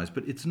criticized.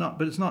 But it's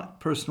not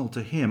personal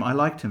to him. I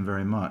liked him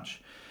very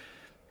much.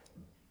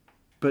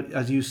 But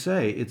as you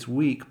say, it's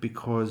weak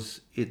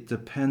because it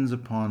depends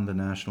upon the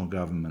national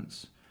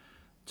governments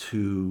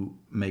to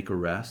make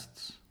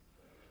arrests,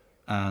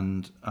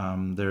 and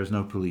there is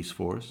no police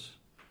force.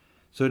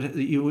 So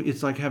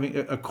it's like having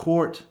a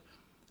court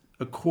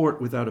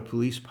without a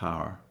police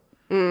power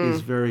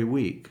is very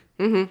weak.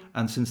 Mm-hmm.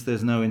 And since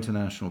there's no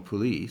international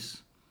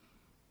police,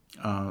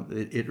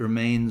 it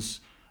remains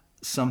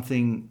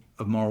something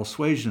of moral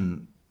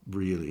suasion,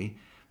 really.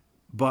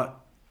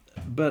 But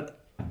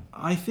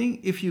I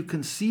think if you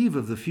conceive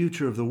of the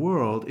future of the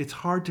world, it's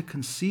hard to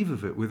conceive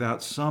of it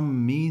without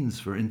some means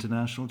for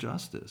international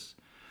justice.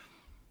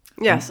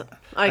 Yes,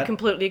 I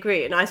completely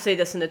agree. And I say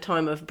this in a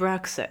time of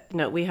Brexit.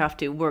 We have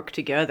to work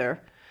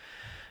together.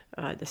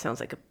 This sounds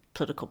like a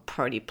political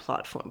party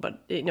platform, but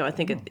I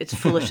think it's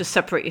foolish to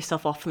separate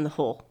yourself off from the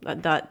whole.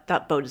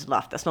 That boat is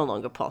left. That's no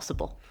longer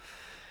possible.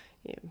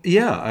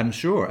 Yeah, I'm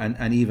sure.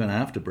 And even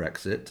after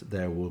Brexit,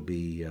 there will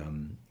be,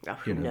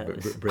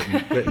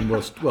 Britain will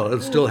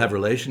it'll still have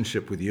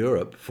relationship with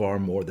Europe far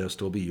more. There'll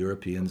still be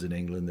Europeans in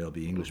England. There'll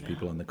be English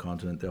people on the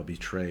continent. There'll be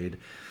trade.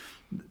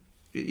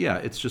 Yeah,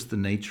 it's just the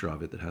nature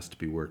of it that has to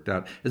be worked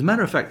out. As a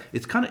matter of fact,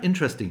 it's kind of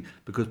interesting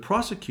because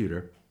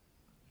Prosecutor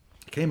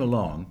came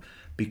along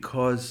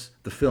because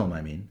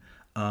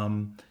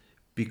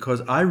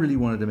I really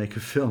wanted to make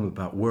a film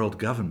about world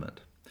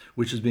government,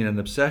 which has been an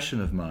obsession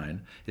of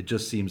mine. It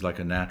just seems like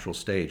a natural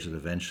stage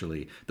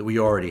that we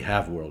already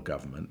have world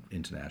government,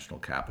 international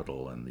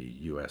capital, and the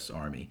U.S.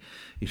 Army,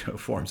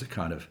 forms a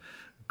kind of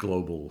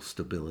global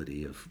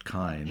stability of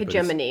kind.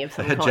 Hegemony of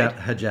some kind.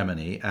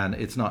 Hegemony, and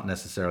it's not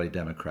necessarily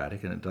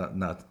democratic, and it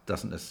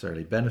doesn't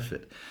necessarily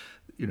benefit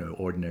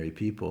ordinary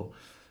people.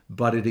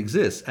 But it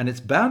exists, and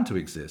it's bound to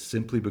exist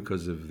simply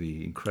because of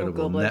the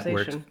incredible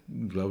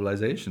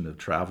globalization of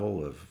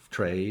travel, of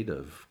trade,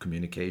 of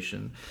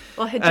communication,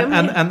 well,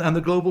 and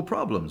the global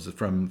problems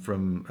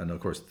from and of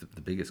course the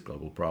biggest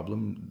global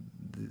problem,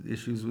 the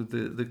issues with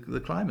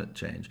the climate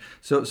change.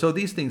 So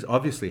these things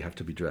obviously have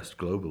to be addressed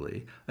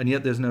globally, and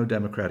yet there's no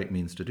democratic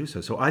means to do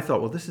so. So I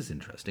thought, well, this is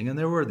interesting, and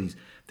there were these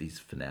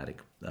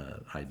fanatic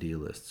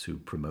idealists who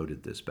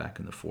promoted this back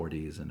in the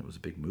 40s, and it was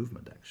a big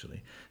movement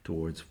actually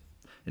towards.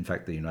 In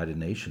fact, the United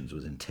Nations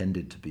was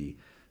intended to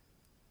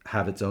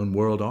have its own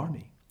world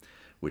army,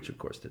 which of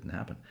course didn't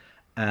happen.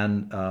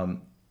 And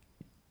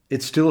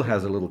it still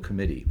has a little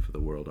committee for the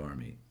world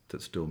army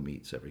that still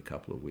meets every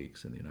couple of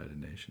weeks in the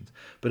United Nations.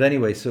 But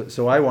anyway,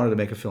 so I wanted to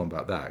make a film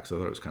about that because I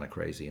thought it was kind of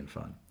crazy and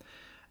fun.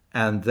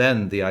 And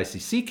then the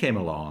ICC came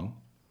along,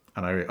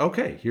 and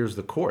okay, here's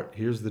the court,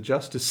 here's the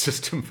justice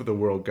system for the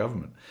world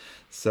government.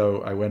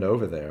 So I went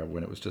over there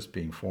when it was just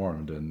being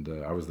formed, and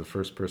I was the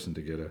first person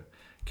to get a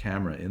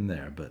camera in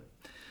there, but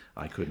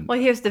I couldn't. Well,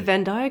 here's the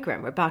Venn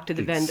diagram. We're back to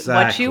the Venn.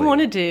 What you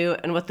want to do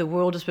and what the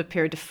world is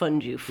prepared to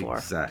fund you for.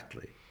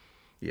 Exactly.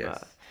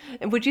 Yes.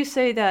 And would you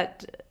say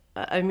that,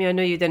 I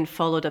know you then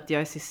followed up the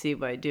ICC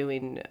by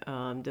doing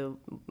the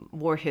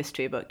war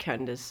history about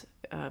Canada's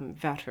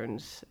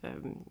veterans,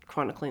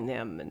 chronicling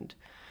them, and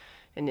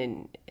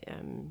then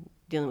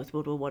dealing with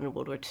World War I and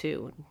World War II,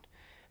 and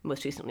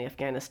most recently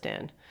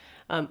Afghanistan.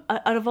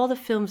 Out of all the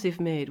films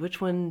you've made, which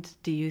ones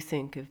do you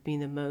think have been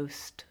the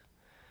most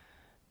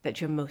that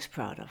you're most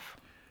proud of?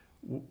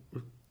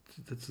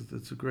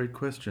 That's a great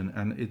question,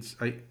 and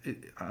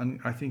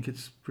I think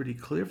it's pretty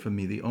clear for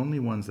me. The only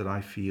ones that I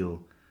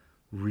feel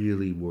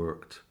really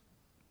worked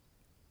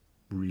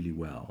really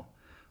well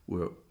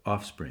were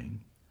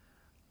Offspring,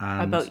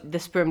 and about the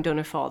sperm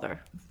donor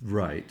father,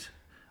 right,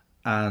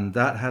 and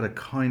that had a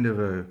kind of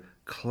a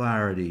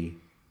clarity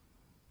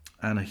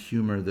and a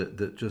humor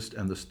that just,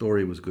 and the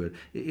story was good.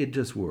 It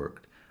just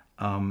worked,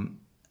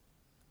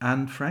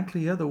 and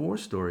frankly, the War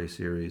Story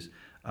series.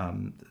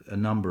 A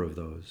number of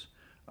those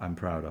I'm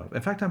proud of.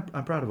 In fact,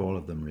 I'm proud of all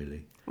of them,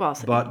 really. Well,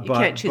 so you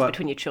can't choose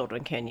between your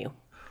children, can you?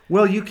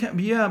 Well, you can,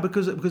 yeah,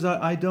 because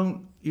I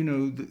don't,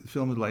 the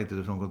film like did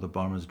a film called The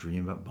Bomber's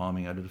Dream about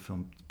bombing. I did a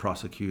film,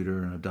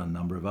 Prosecutor, and I've done a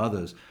number of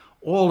others,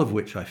 all of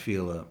which I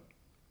feel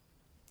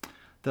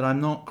that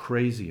I'm not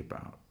crazy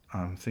about.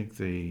 I think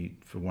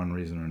for one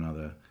reason or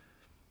another,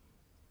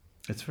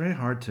 it's very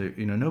hard to,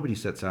 nobody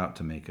sets out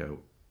to make a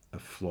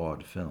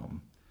flawed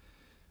film,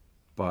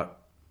 but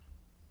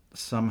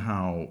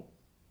somehow,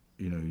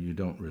 you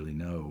don't really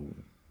know.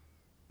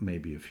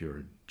 Maybe if you're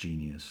a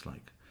genius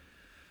like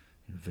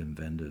Wim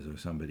Wenders or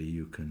somebody,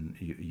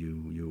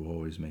 you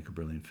always make a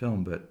brilliant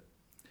film. But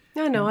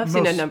no, I've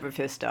seen a number of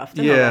his stuff.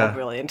 They're not all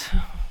brilliant.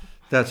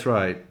 That's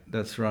right.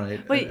 But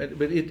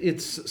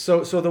it's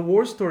so the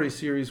War Story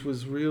series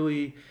was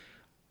really,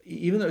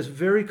 even though it was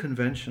very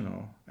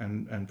conventional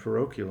and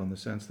parochial in the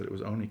sense that it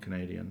was only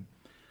Canadian.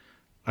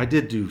 I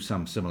did do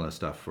some similar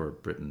stuff for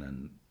Britain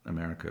and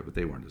America, but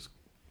they weren't as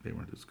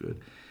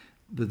good.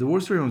 The War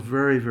Story was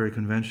very, very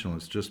conventional.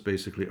 It's just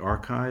basically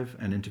archive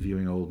and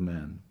interviewing old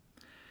men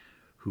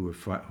who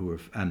were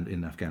and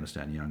in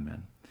Afghanistan, young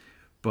men.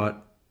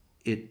 But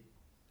it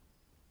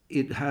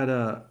had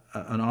an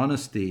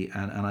honesty,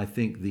 and I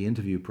think the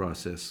interview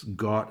process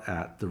got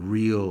at the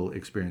real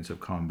experience of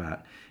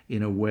combat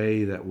in a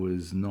way that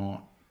was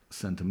not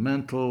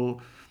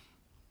sentimental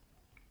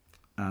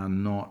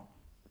and not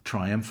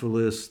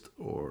triumphalist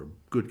or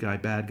good guy,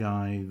 bad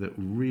guy, that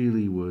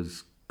really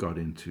got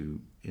into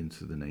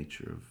the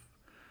nature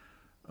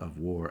of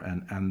war.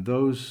 And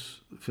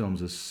those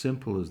films, as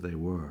simple as they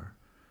were,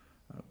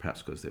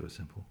 perhaps because they were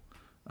simple,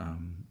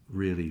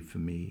 really, for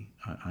me,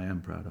 I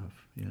am proud of.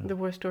 The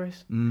War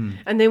Stories.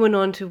 And they went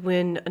on to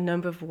win a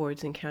number of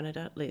awards in Canada,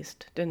 at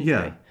least, didn't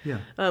they? Yeah.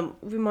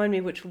 Remind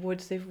me which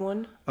awards they've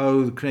won.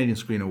 Oh, the Canadian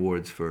Screen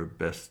Awards for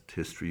Best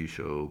History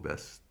Show,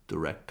 Best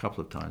Direct, a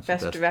couple of times.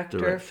 Best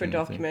Director for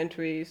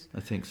documentaries.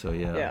 I think so,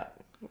 yeah.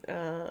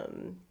 Yeah.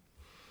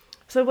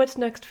 So what's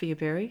next for you,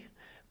 Barry?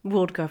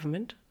 World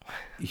government?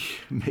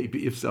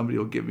 Maybe if somebody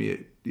will give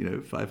me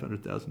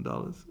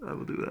 $500,000, I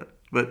will do that.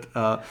 But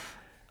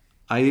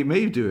I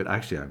may do it.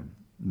 Actually, I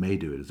may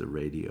do it as a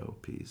radio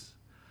piece.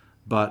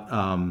 But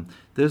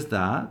there's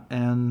that,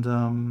 and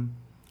I'm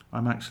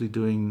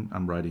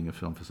writing a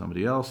film for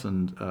somebody else,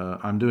 and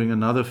I'm doing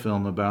another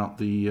film about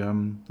the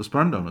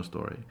sperm donor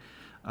story,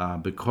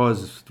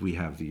 because we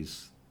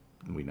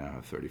now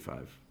have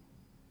 35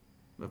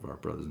 of our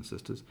brothers and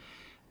sisters,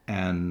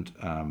 and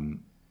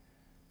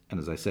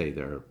as I say,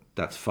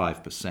 that's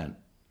 5%,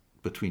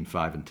 between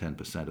 5 and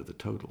 10% of the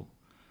total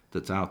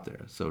that's out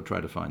there. So try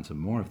to find some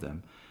more of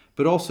them,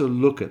 but also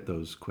look at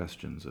those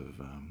questions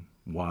of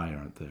why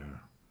aren't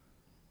there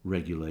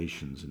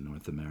regulations in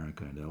North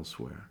America and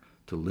elsewhere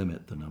to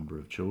limit the number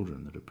of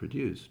children that are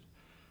produced,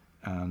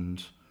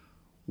 and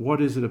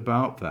what is it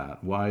about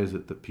that? Why is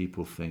it that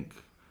people think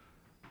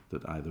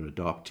that either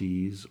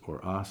adoptees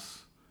or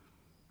us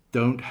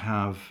don't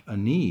have a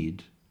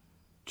need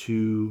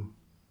to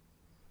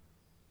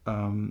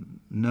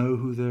know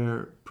who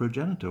their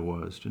progenitor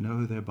was, to know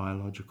who their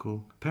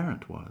biological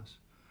parent was.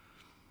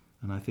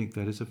 And I think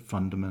that is a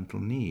fundamental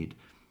need.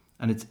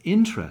 And it's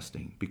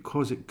interesting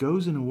because it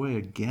goes in a way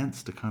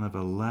against a kind of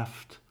a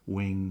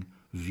left-wing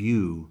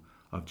view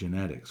of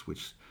genetics,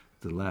 which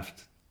the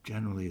left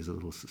generally is a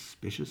little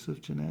suspicious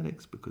of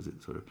genetics because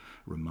it sort of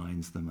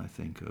reminds them, I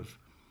think, of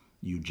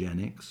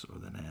eugenics or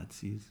the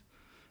Nazis.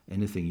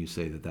 Anything you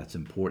say that that's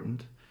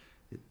important,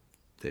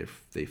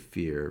 they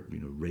fear,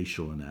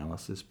 racial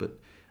analysis. But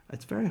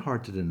it's very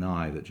hard to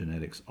deny that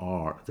genetics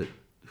that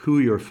who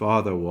your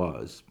father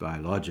was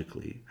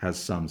biologically has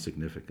some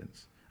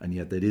significance, and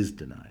yet that is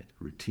denied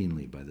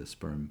routinely by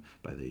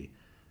the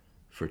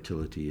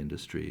fertility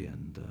industry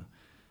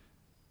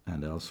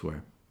and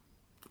elsewhere.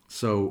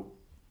 So,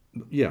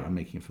 yeah, I'm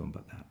making a film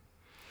about that.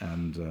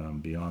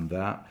 And beyond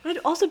that, I'd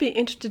also be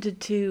interested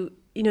to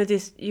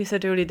this. You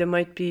said earlier there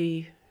might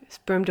be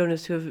sperm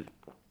donors who have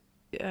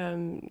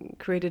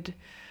created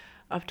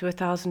up to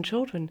 1,000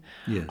 children.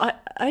 yes,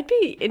 I'd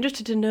be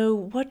interested to know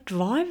what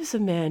drives a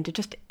man to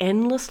just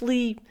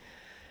endlessly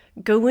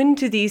go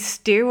into these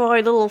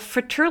sterile little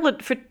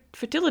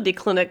fertility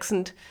clinics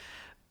and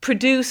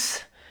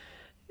produce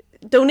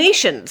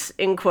donations,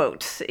 in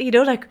quotes.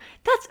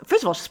 That's,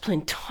 first of all, just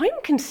plain time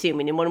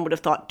consuming, and one would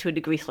have thought to a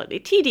degree slightly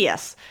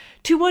tedious.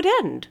 To what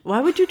end? Why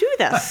would you do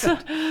this?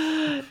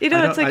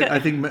 I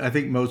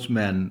think most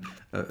men,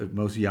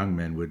 most young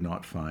men, would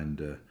not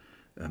find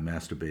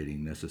masturbating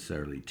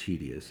necessarily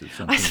tedious. It's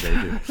something they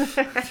do.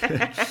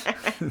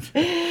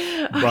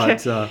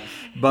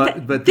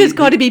 But there's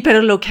got to be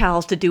better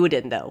locales to do it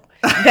in, though,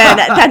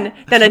 than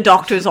a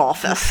doctor's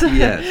office.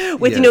 Yes,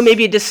 with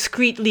maybe a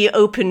discreetly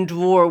open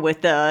drawer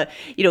with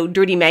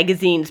dirty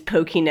magazines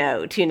poking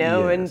out.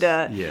 And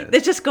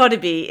there's just got to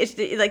be. It's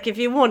like, if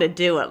you want to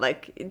do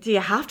it, do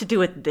you have to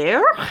do it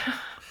there?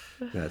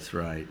 That's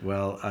right.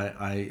 Well,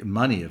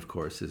 money, of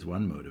course, is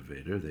one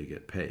motivator. They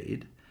get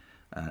paid.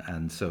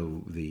 And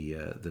so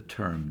the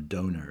term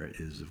donor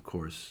is, of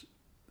course,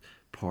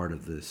 part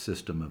of the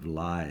system of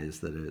lies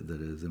that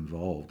is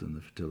involved in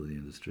the fertility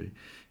industry.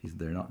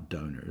 They're not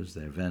donors,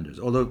 they're vendors.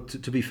 Although,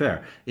 to be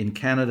fair, in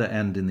Canada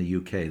and in the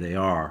UK, they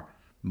are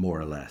more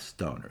or less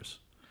donors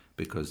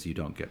because you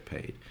don't get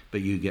paid.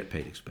 But you get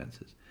paid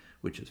expenses,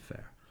 which is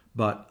fair.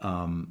 But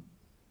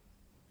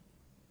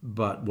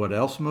what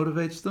else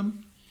motivates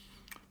them?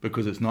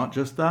 Because it's not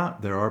just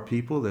that.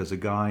 There's a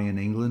guy in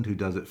England who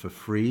does it for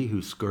free,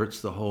 who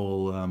skirts the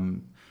whole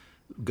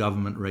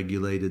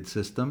government-regulated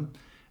system,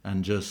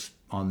 and just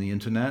on the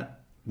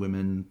internet,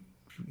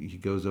 he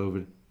goes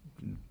over,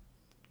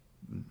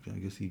 I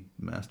guess he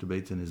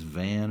masturbates in his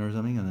van or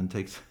something, and then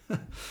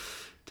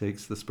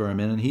takes the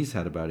sperm in, and he's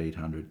had about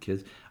 800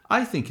 kids.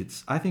 I think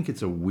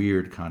it's a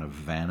weird kind of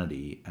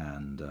vanity,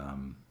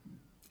 and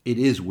it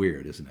is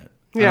weird, isn't it?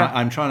 Yeah.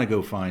 I'm trying to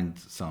go find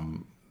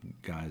some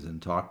guys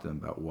and talk to them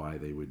about why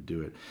they would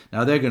do it.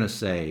 Now, they're going to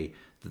say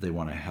that they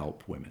want to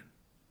help women.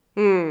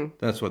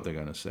 That's what they're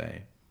going to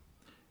say.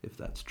 If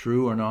that's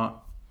true or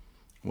not,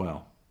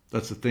 well,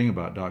 that's the thing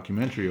about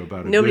documentary or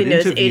about a Nobody good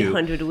knows interview.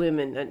 800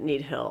 women that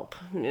need help.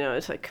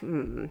 It's like,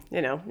 you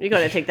got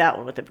to take that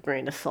one with a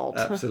grain of salt.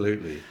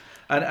 Absolutely.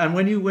 And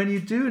when you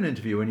do an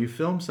interview, when you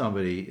film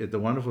somebody, the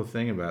wonderful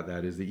thing about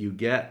that is that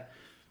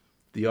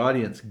the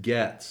audience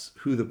gets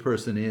who the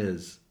person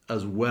is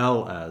as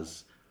well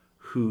as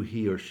who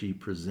he or she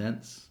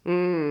presents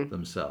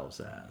themselves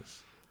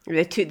as.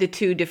 The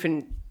two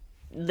different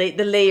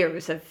the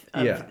layers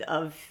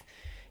of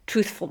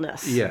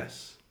truthfulness.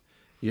 Yes,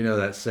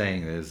 that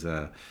saying is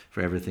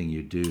for everything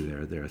you do,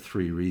 there are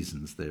three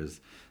reasons. There's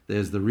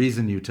the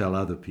reason you tell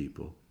other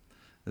people,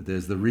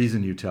 there's the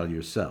reason you tell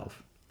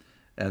yourself,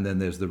 and then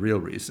there's the real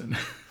reason.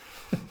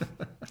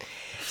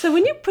 So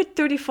when you put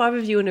 35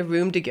 of you in a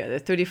room together,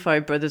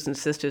 35 brothers and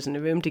sisters in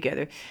a room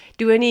together,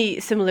 do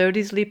any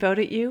similarities leap out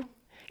at you?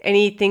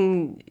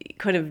 Anything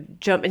kind of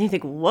jump, and you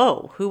think,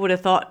 whoa, who would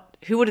have thought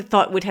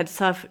we'd had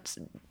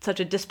such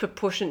a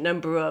disproportionate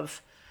number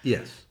of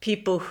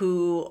people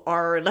who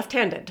are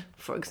left-handed,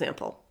 for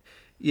example?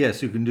 Yes,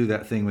 who can do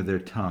that thing with their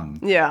tongue.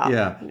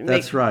 Yeah.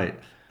 That's right.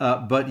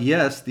 But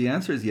yes, the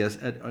answer is yes.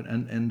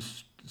 And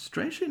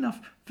strangely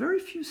enough, very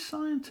few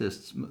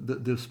scientists.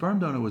 The sperm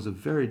donor was a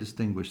very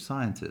distinguished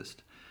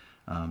scientist.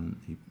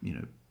 He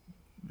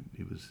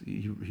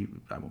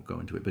I won't go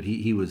into it, but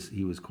he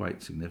was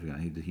quite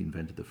significant. He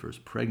invented the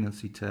first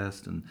pregnancy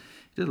test, and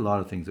he did a lot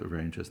of things that were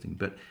very interesting.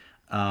 But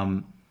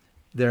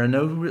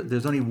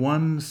there's only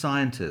one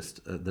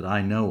scientist that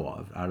I know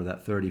of out of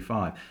that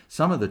 35.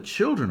 Some of the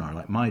children are,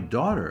 like my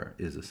daughter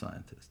is a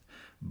scientist,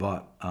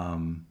 but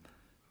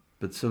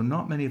so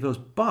not many of those.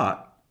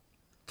 But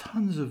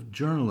tons of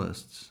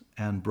journalists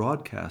and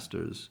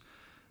broadcasters.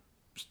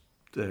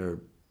 They're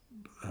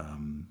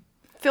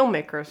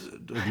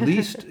filmmakers. At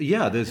least,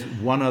 there's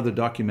one other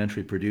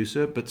documentary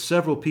producer, but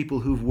several people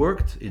who've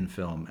worked in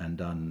film and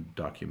done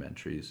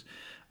documentaries,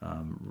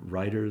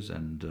 writers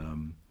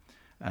and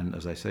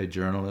as I say,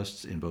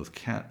 journalists in both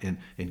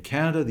in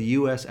Canada, the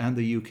US, and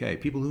the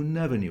UK, people who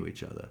never knew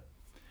each other.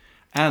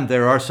 And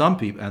there are some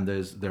people,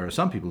 there are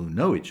some people who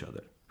know each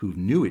other, who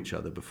knew each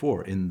other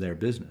before in their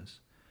business,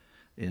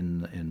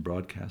 in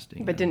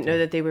broadcasting. But didn't know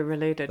that they were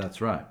related. That's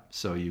right.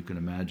 So you can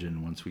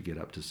imagine once we get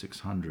up to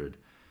 600,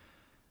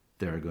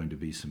 there are going to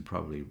be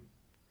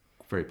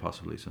very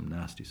possibly some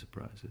nasty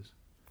surprises.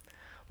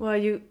 Well,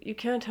 you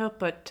can't help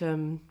but,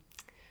 I'm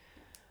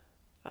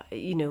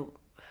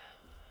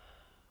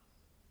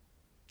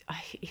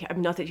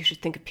not that you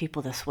should think of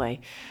people this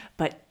way,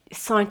 but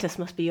scientists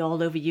must be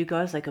all over you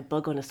guys like a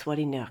bug on a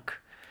sweaty neck.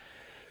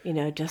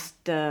 Well,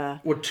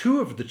 two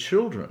of the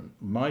children,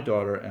 my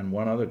daughter and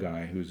one other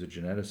guy who's a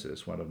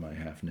geneticist, one of my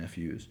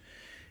half-nephews,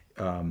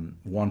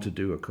 want to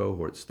do a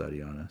cohort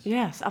study on us.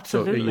 Yes,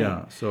 absolutely.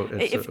 So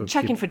it's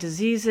checking for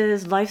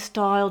diseases,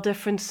 lifestyle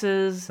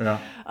differences. Yeah.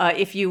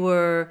 If you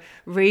were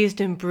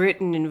raised in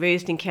Britain and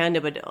raised in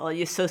Canada, but all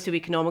your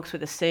socioeconomics were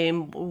the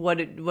same,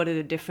 what are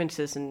the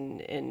differences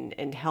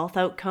in health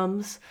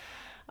outcomes,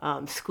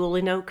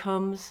 schooling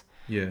outcomes?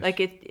 Yes. Like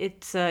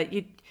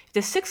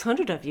there's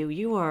 600 of you.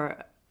 You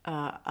are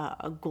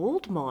a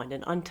gold mine,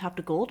 an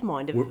untapped gold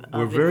mine of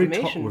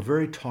information. We're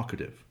very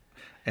talkative.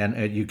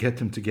 And you get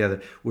them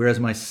together. Whereas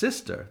my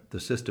sister, the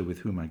sister with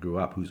whom I grew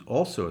up, who's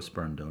also a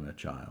sperm donor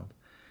child,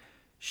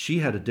 she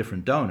had a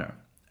different donor.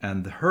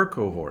 And her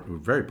cohort were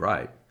very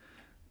bright.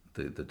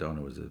 The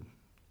donor was a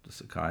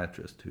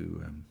psychiatrist who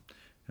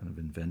kind of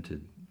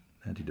invented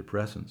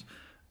antidepressants.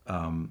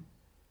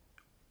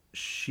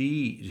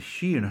 She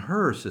and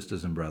her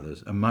sisters and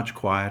brothers are much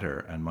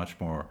quieter and much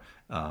more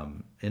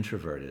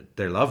introverted.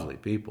 They're lovely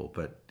people,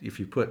 but if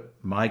you put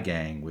my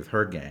gang with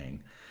her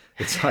gang,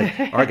 it's like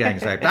our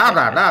gang's like blah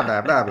blah blah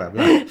blah blah blah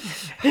blah.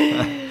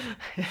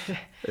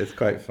 It's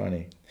quite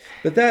funny,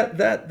 but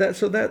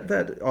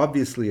that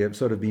obviously have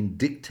sort of been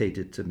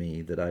dictated to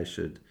me that I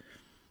should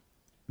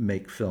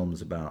make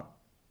films about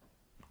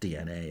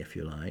DNA, if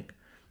you like,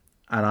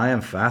 and I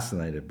am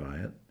fascinated by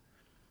it.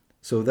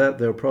 So that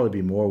there'll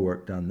probably be more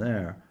work done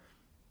there,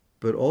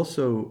 but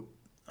also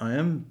I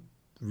am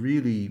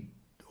really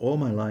all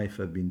my life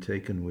I've been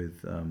taken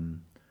with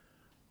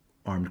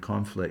armed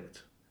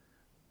conflict.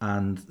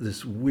 And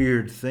this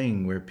weird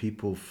thing where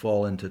people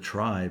fall into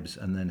tribes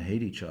and then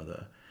hate each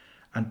other.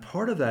 And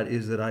part of that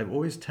is that I've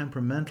always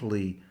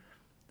temperamentally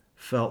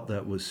felt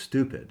that was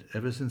stupid.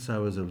 Ever since I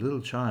was a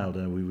little child,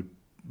 and we would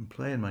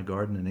play in my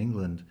garden in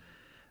England,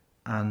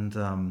 and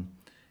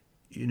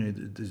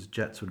these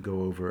jets would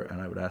go over, and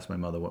I would ask my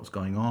mother what was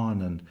going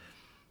on, and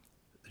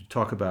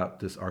talk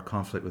about our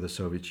conflict with the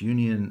Soviet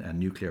Union and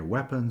nuclear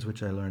weapons,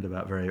 which I learned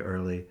about very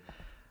early,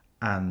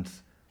 and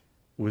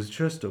was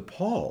just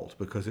appalled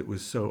because it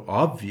was so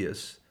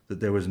obvious that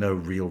there was no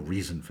real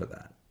reason for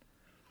that.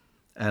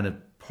 And a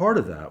part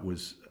of that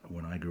was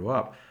when I grew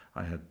up,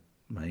 I had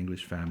my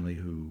English family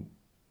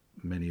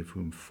many of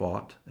whom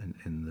fought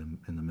in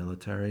the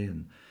military,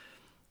 and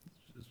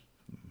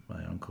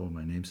my uncle,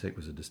 my namesake,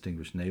 was a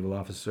distinguished naval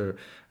officer.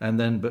 And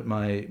then, but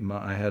I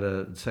had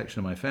a section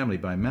of my family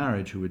by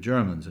marriage who were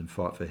Germans and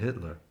fought for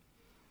Hitler.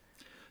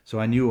 So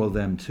I knew all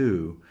them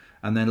too.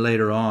 And then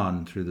later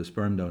on, through the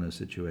sperm donor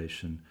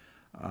situation,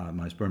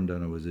 my sperm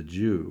donor was a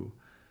Jew,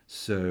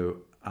 so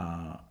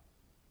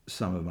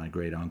some of my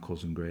great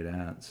uncles and great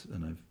aunts,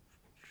 and I've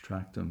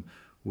tracked them,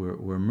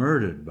 were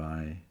murdered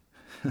by,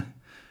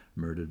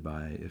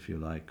 if you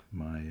like,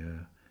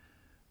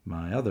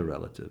 my other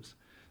relatives.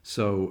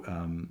 So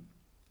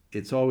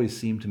it's always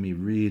seemed to me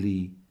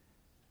really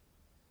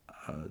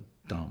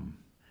dumb.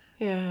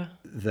 Yeah.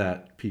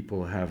 That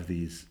people have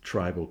these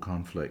tribal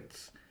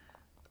conflicts.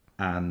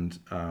 And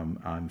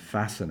I'm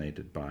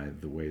fascinated by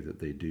the way that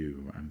they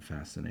do. I'm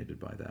fascinated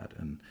by that,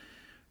 and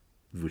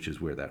which is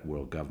where that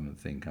world government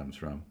thing comes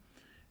from.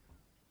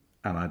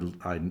 And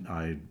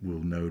I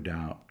will no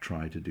doubt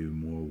try to do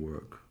more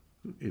work,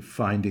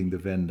 finding the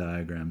Venn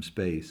diagram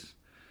space,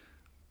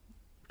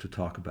 to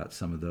talk about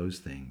some of those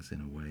things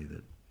in a way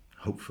that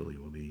hopefully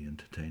will be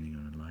entertaining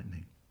and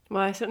enlightening.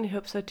 Well, I certainly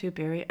hope so too,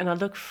 Barry. And I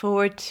look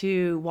forward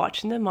to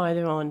watching them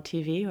either on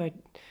TV or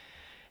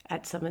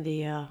at some of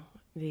the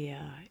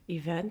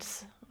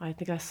events. I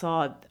think I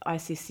saw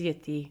ICC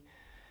at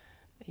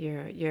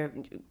your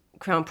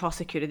Crown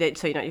Prosecutor.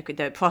 You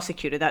could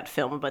prosecutor that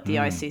film about the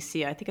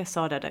ICC. I think I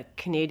saw it at a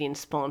Canadian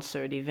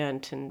sponsored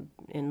event in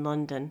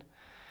London.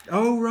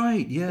 Oh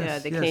right, yes. Yeah,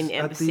 the Canadian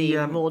Embassy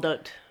rolled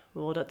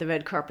out the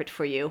red carpet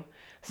for you.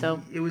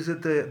 So it was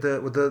at the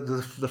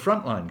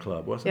Frontline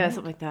Club, wasn't it? Yeah,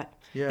 something like that.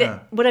 Yeah.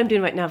 What I'm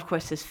doing right now, of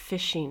course, is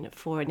fishing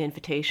for an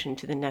invitation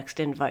to the next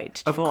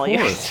invite. Of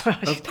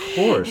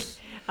course.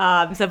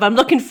 So I'm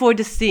looking forward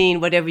to seeing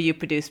whatever you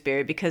produce,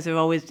 Barry, because they're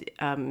always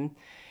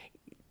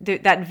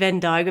that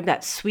Venn diagram,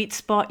 that sweet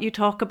spot you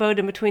talk about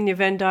in between your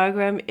Venn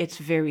diagram. It's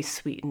very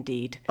sweet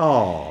indeed.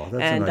 Oh,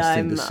 that's a nice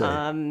thing to say.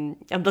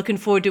 I'm looking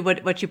forward to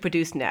what you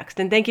produce next.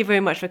 And thank you very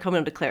much for coming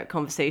on to Claret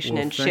Conversation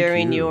and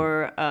sharing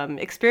your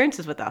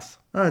experiences with us.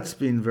 Oh, it's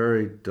been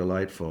very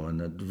delightful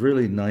and a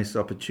really nice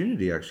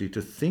opportunity, actually,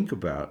 to think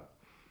about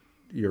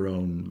your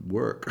own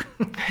work,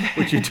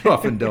 which you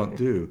often don't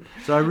do.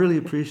 So I really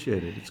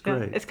appreciate it. It's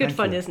great. It's good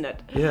fun, isn't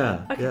it?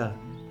 Yeah, okay. Yeah.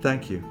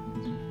 Thank you.